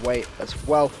get underway as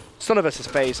well. Stunner versus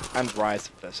FaZe, and Rise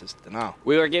versus Denial.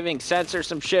 We were giving Sensor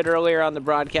some shit earlier on the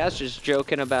broadcast, just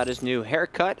joking about his new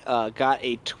haircut. Got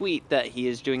a tweet that he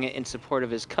is doing it in support of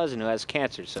his cousin who has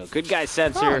cancer. So good guy,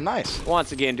 Sensor. Oh, nice.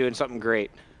 Once again, doing something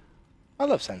great. I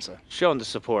love Sensor. Showing the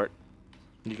support.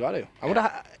 You got to. I wonder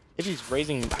if he's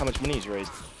raising how much money he's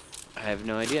raised. I have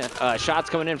no idea.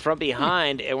 Shots coming in from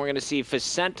behind, and we're going to see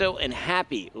Vicento and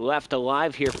Happy left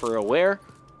alive here for Aware.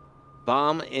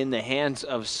 Bomb in the hands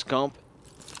of Scump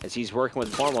as he's working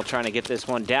with Formal, trying to get this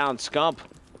one down. Scump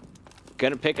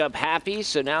going to pick up Happy,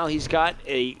 so now he's got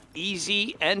a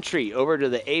easy entry over to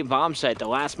the A bomb site. The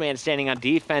last man standing on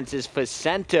defense is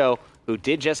Vicento, who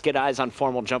did just get eyes on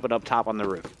Formal jumping up top on the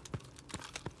roof.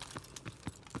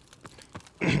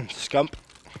 Scump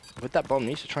with that bomb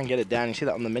needs to try and get it down. You see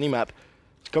that on the minimap.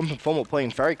 Scump and Formal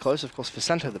playing very close. Of course,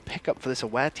 Vicento, the pickup for this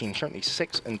Aware team, currently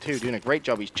 6-2, doing a great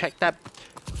job. He's checked that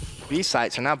B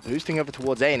site, so now boosting over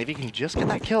towards A, and if he can just get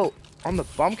that kill on the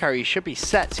bomb carrier, he should be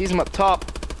set. Sees him up top.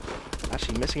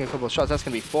 Actually missing a couple of shots. That's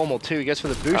going to be Formal too. He goes for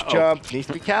the boost jump. Needs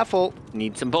to be careful.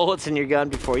 Need some bullets in your gun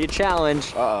before you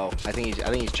challenge. I think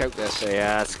he's choked this. So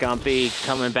yeah, Scumpy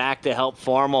coming back to help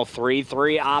Formal.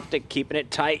 3-3 OpTic, keeping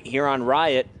it tight here on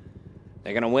Riot.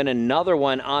 They're going to win another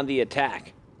one on the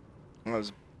attack. That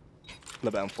was a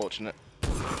little bit unfortunate. A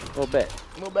little bit.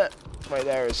 A little bit. Right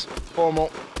there is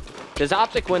Formal. Does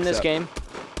OpTic win this game?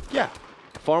 Yeah.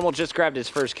 Formal just grabbed his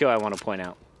first kill, I want to point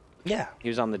out. Yeah. He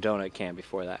was on the donut can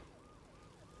before that.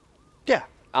 Yeah.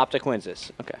 OpTic wins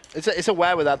this. Okay. It's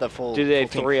Aware without the full. Do they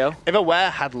full 3-0? If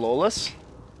Aware had Lawless,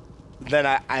 then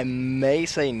I may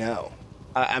say no.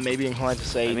 I may be inclined to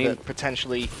say that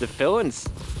potentially the fill-in's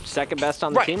second best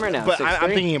on the team right now. But I'm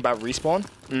thinking about respawn.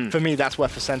 For me, that's where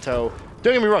Vicento.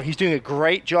 Don't get me wrong, he's doing a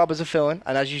great job as a fill-in,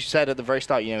 and as you said at the very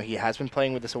start, you know, he has been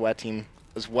playing with this Aware team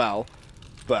as well.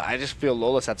 But I just feel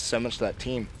Lawless adds so much to that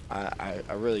team. I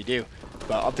really do.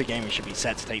 But OpTic Gaming should be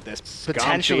set to take this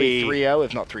potentially 3-0,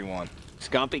 if not 3-1.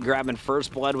 Scumpy grabbing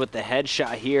first blood with the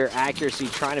headshot here. Accuracy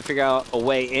trying to figure out a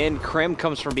way in. Krim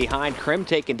comes from behind. Krim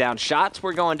taking down. Shots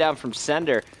were going down from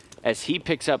Sender as he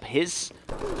picks up his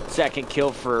second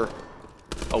kill for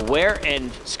Aware,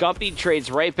 and Scumpy trades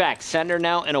right back. Sender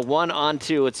now in a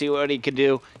 1-on-2. Let's see what he can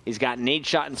do. He's got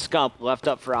Nadeshot and Scump left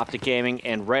up for OpTic Gaming,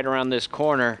 and right around this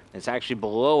corner, it's actually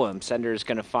below him. Sender is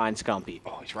going to find Scumpy.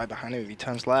 Oh, he's right behind him if he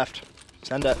turns left.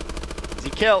 Sender, does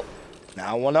he kill?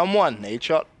 Now one-on-one.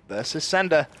 Nadeshot versus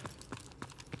Sender.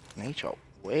 Nadeshot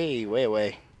way, way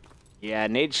away. Yeah,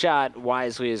 Nadeshot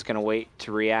wisely is going to wait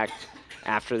to react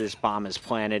after this bomb is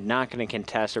planted. Not going to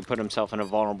contest or put himself in a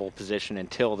vulnerable position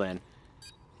until then.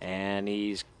 And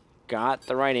he's got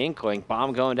the right inkling.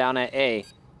 Bomb going down at A.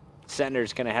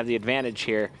 Sender's going to have the advantage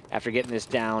here. After getting this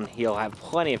down, he'll have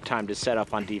plenty of time to set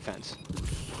up on defense.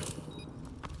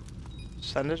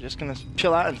 Sender's just going to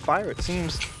chill out and fire, it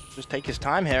seems. Just take his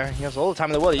time here. He has all the time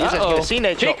in the world. He's going to see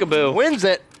Nadeshot. Peekaboo. Wins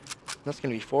it. That's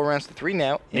going to be 4 rounds to 3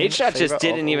 now. Nadeshot just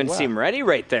didn't even seem ready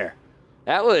right there.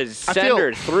 That was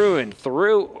Sender through and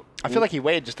through. I feel like he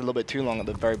waited just a little bit too long at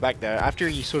the very back there. After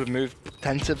he sort of moved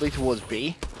tentatively towards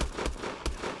B.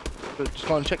 So just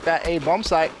going to check that A bomb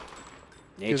site.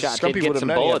 Nadeshot did get some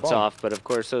bullets off, but of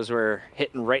course those were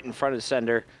hitting right in front of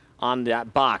Sender on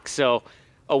that box. So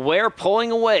Aware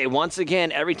pulling away once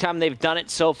again. Every time they've done it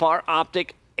so far,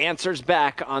 OpTic answers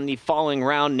back on the following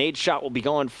round. Nadeshot will be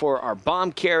going for our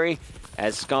bomb carry,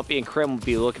 as Scumpy and Krim will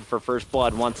be looking for first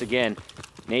blood once again.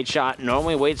 Nadeshot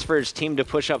normally waits for his team to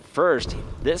push up first.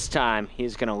 This time,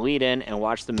 he's going to lead in and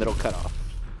watch the middle cutoff.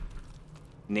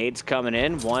 Nade's coming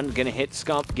in. One going to hit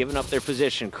Scump, giving up their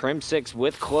position. Krim 6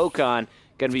 with Cloak on,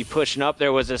 going to be pushing up.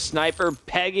 There was a sniper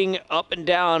pegging up and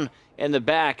down in the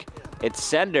back. It's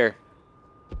Sender.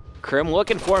 Krim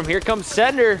looking for him. Here comes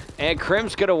Sender, and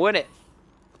Krim's going to win it.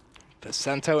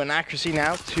 Vicento and Accuracy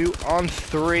now, 2 on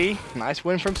 3. Nice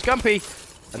win from Scumpy.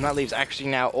 And that leaves Accuracy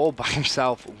now all by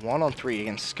himself, 1 on 3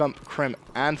 against Scump, Krim,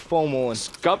 and Formal.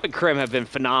 Scump and Krim have been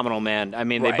phenomenal, man. I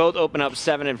mean, they both open up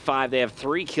 7 and 5. They have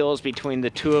 3 kills between the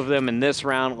two of them in this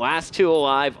round. Last 2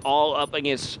 alive, all up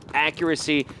against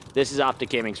Accuracy. This is OpTic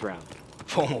Gaming's round.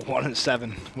 Formal 1 and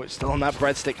 7. We're still on that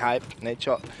breadstick hype.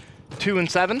 Nadeshot 2 and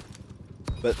 7.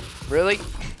 But really,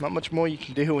 not much more you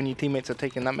can do when your teammates are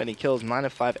taking that many kills. 9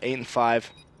 and 5, 8 and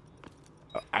 5.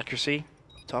 Accuracy,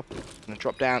 top, gonna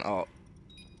drop down. Oh,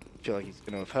 I feel like he's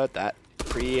gonna have heard that.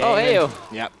 Oh, hey-o.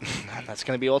 Yep, that's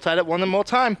gonna be all tied up 1 more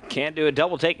time. Can't do a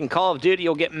double take in Call of Duty.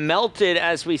 You'll get melted,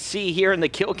 as we see here in the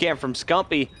kill cam from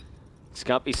Scumpy.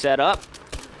 Scumpy set up,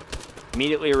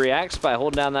 immediately reacts by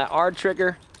holding down that R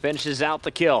trigger, finishes out the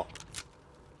kill.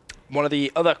 One of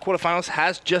the other quarterfinals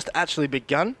has just actually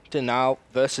begun. Denial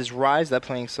versus Rise. They're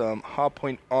playing some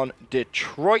hardpoint on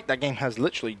Detroit. That game has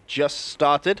literally just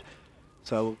started.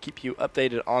 So we'll keep you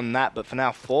updated on that. But for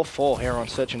now, 4-4 here on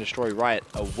Search and Destroy Riot.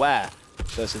 Aware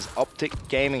versus OpTic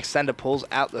Gaming. Sender pulls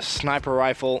out the sniper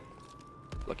rifle.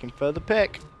 Looking for the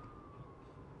pick.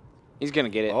 He's going to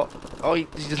get it.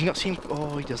 He does not seem...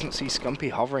 Oh, he doesn't see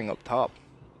Scumpy hovering up top.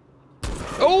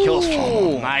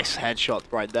 Oh! Nice headshot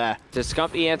right there. Does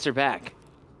Scumpy answer back?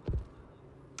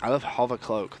 I love Hover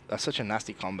Cloak. That's such a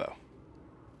nasty combo.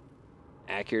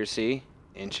 Accuracy,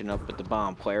 inching up with the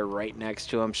bomb. Player right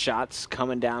next to him. Shots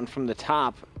coming down from the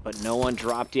top, but no one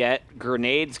dropped yet.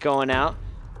 Grenades going out.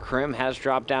 Krim has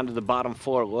dropped down to the bottom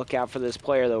floor. Look out for this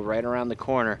player, though, right around the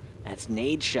corner. That's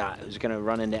Nadeshot, who's going to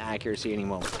run into Accuracy any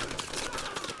moment.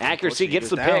 Accuracy gets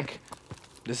the pick.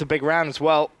 This is a big round as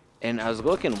well. And I was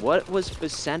looking, what was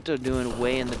Vicento doing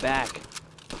way in the back?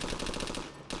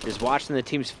 Just watching the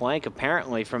team's flank,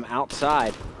 apparently, from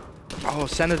outside. Oh,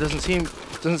 Sender doesn't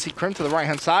see Krim to the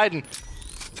right-hand side, and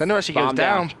Sender actually goes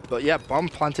down. But yeah, bomb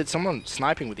planted. Someone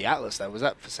sniping with the Atlas there. Was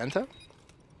that Vicento?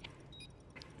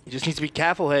 He just needs to be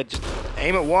careful here. Just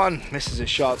aim at one. Misses his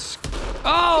shots.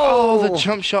 Oh, the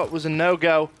jump shot was a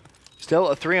no-go. Still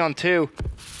a 3-on-2.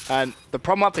 And the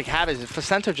problem OpTic have is if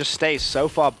Vicento just stays so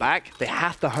far back, they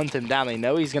have to hunt him down. They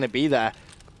know he's going to be there,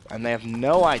 and they have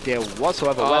no idea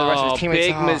whatsoever where the rest of his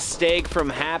teammates are. Big mistake from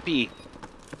Happy.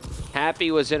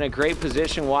 Happy was in a great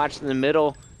position watching the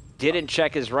middle, didn't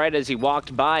check his right as he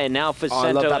walked by, and now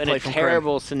Vicento in a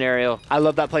terrible scenario. I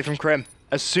love that play from Krim.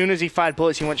 As soon as he fired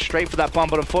bullets, he went straight for that bomb,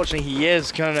 but unfortunately he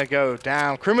is going to go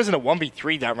down. Krim was in a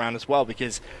 1v3 that round as well,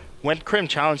 because when Krim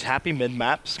challenged Happy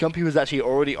mid-map, Scumpy was actually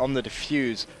already on the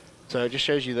defuse. So it just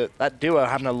shows you that that duo are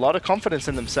having a lot of confidence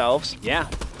in themselves. Yeah.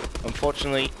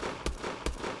 Unfortunately,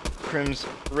 Krim's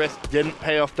risk didn't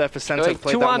pay off there for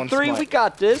Vicento. 2 on 3, we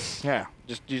got this. Yeah,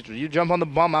 just you jump on the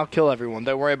bomb, I'll kill everyone.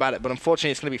 Don't worry about it. But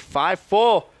unfortunately, it's going to be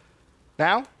 5-4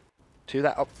 now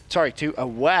to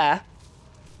Aware.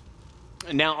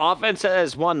 Now, offense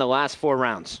has won the last 4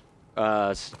 rounds.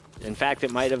 In fact,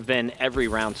 it might have been every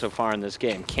round so far in this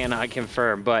game. Cannot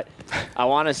confirm, but I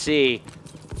want to see...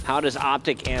 How does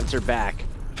OpTic answer back?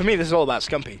 For me, this is all about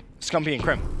Scumpy and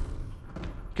Krim.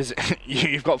 Because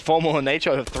you've got Formal and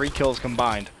Nature who have 3 kills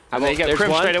combined. And then you get There's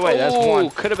Crim one. straight away. There's Ooh, one.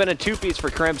 could have been a two-piece for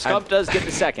Crim. Scump does get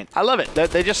the second. I love it.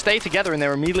 They just stay together and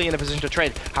they're immediately in a position to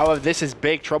trade. However, this is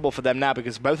big trouble for them now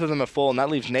because both of them are full, and that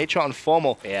leaves Nadeshot and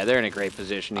Formal. Yeah, they're in a great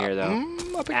position here, though.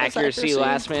 Accuracy,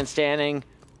 last man standing.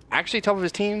 Actually top of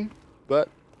his team, but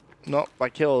not by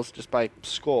kills, just by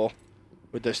score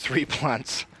with those 3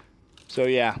 plants. So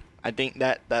yeah, I think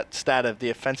that stat of the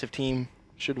offensive team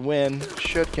should win,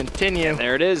 should continue. And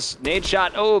there it is.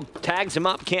 Nadeshot, tags him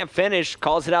up, can't finish,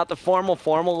 calls it out to Formal.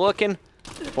 Formal looking.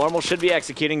 Formal should be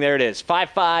executing. There it is.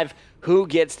 5-5. Who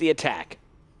gets the attack?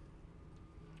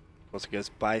 Of course, it goes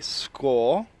by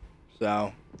score.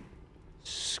 So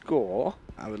Score.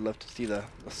 I would love to see the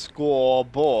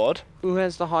scoreboard. Who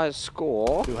has the highest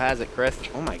score? Who has it, Chris?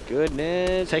 Oh my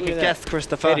goodness. Take Look a at guess, that.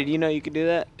 Christopher. Hey, did you know you could do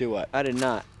that? Do what? I did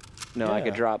not. No, I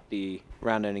could Yeah. drop the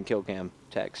round ending kill cam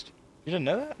text. You didn't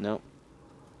know that? Nope.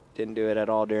 Didn't do it at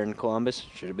all during Columbus.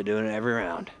 Should have been doing it every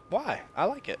round. Why? I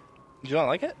like it. You don't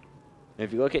like it?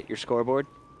 If you look at your scoreboard,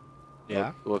 Yeah.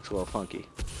 it looks a little funky.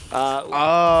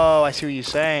 Oh, I see what you're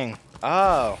saying.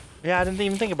 Oh. Yeah, I didn't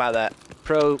even think about that.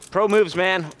 Pro moves,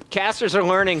 man. Casters are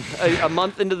learning a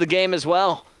month into the game as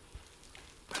well.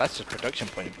 That's just production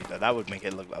point of view, though. That would make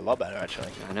it look a lot better, actually.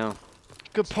 I know.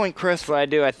 Good point, Chris. That's what I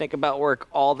do. I think about work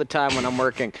all the time when I'm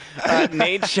working.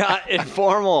 Nadeshot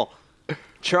Informal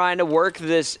trying to work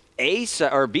this A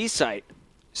site or B site.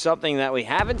 Something that we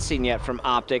haven't seen yet from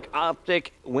OpTic.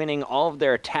 OpTic winning all of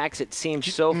their attacks, it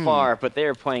seems, so far, but they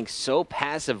are playing so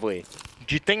passively.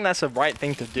 Do you think that's the right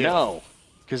thing to do? No.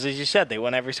 Because as you said, they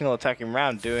won every single attacking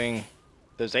round doing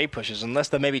those A pushes, unless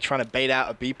they're maybe trying to bait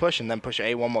out a B push and then push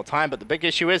A one more time. But the big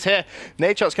issue is here,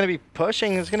 Nadeshot's going to be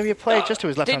pushing. There's going to be a play just to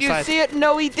his left-hand Did side. you see it?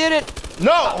 No, he didn't.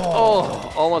 No!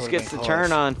 Almost Would've gets been the close.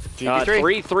 turn on.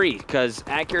 3v3. 3-3, because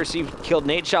Accuracy killed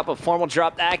Nadeshot, but Formal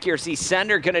dropped Accuracy.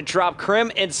 Sender going to drop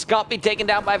Crim, and Scumpy taken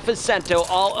down by Facento,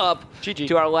 all up GG.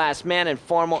 to our last man, and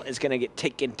Formal is going to get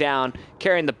taken down,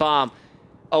 carrying the bomb.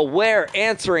 Aware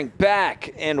answering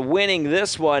back and winning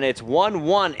this one. It's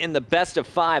 1-1 in the best of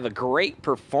 5. A great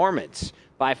performance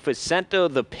by Facento.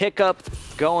 The pickup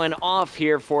going off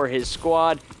here for his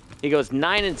squad. He goes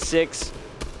 9-6.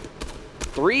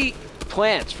 3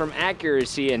 plants from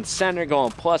Accuracy, and Center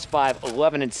going +5,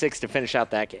 11-6 to finish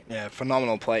out that game. Yeah,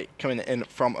 phenomenal play coming in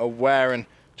from Aware. And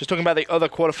just talking about the other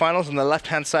quarterfinals, on the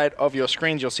left-hand side of your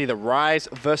screens, you'll see the Rise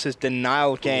versus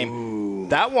Denial game. Ooh.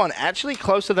 That one actually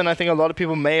closer than I think a lot of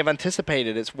people may have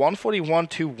anticipated. It's 141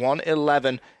 to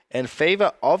 111 in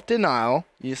favor of Denial.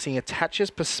 You're seeing Attach's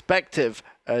perspective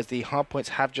as the hard points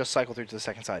have just cycled through to the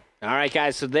second side. All right,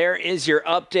 guys, so there is your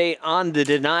update on the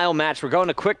Denial match. We're going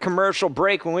to a quick commercial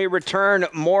break. When we return,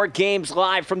 more games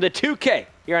live from the 2K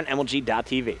here on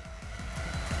MLG.TV.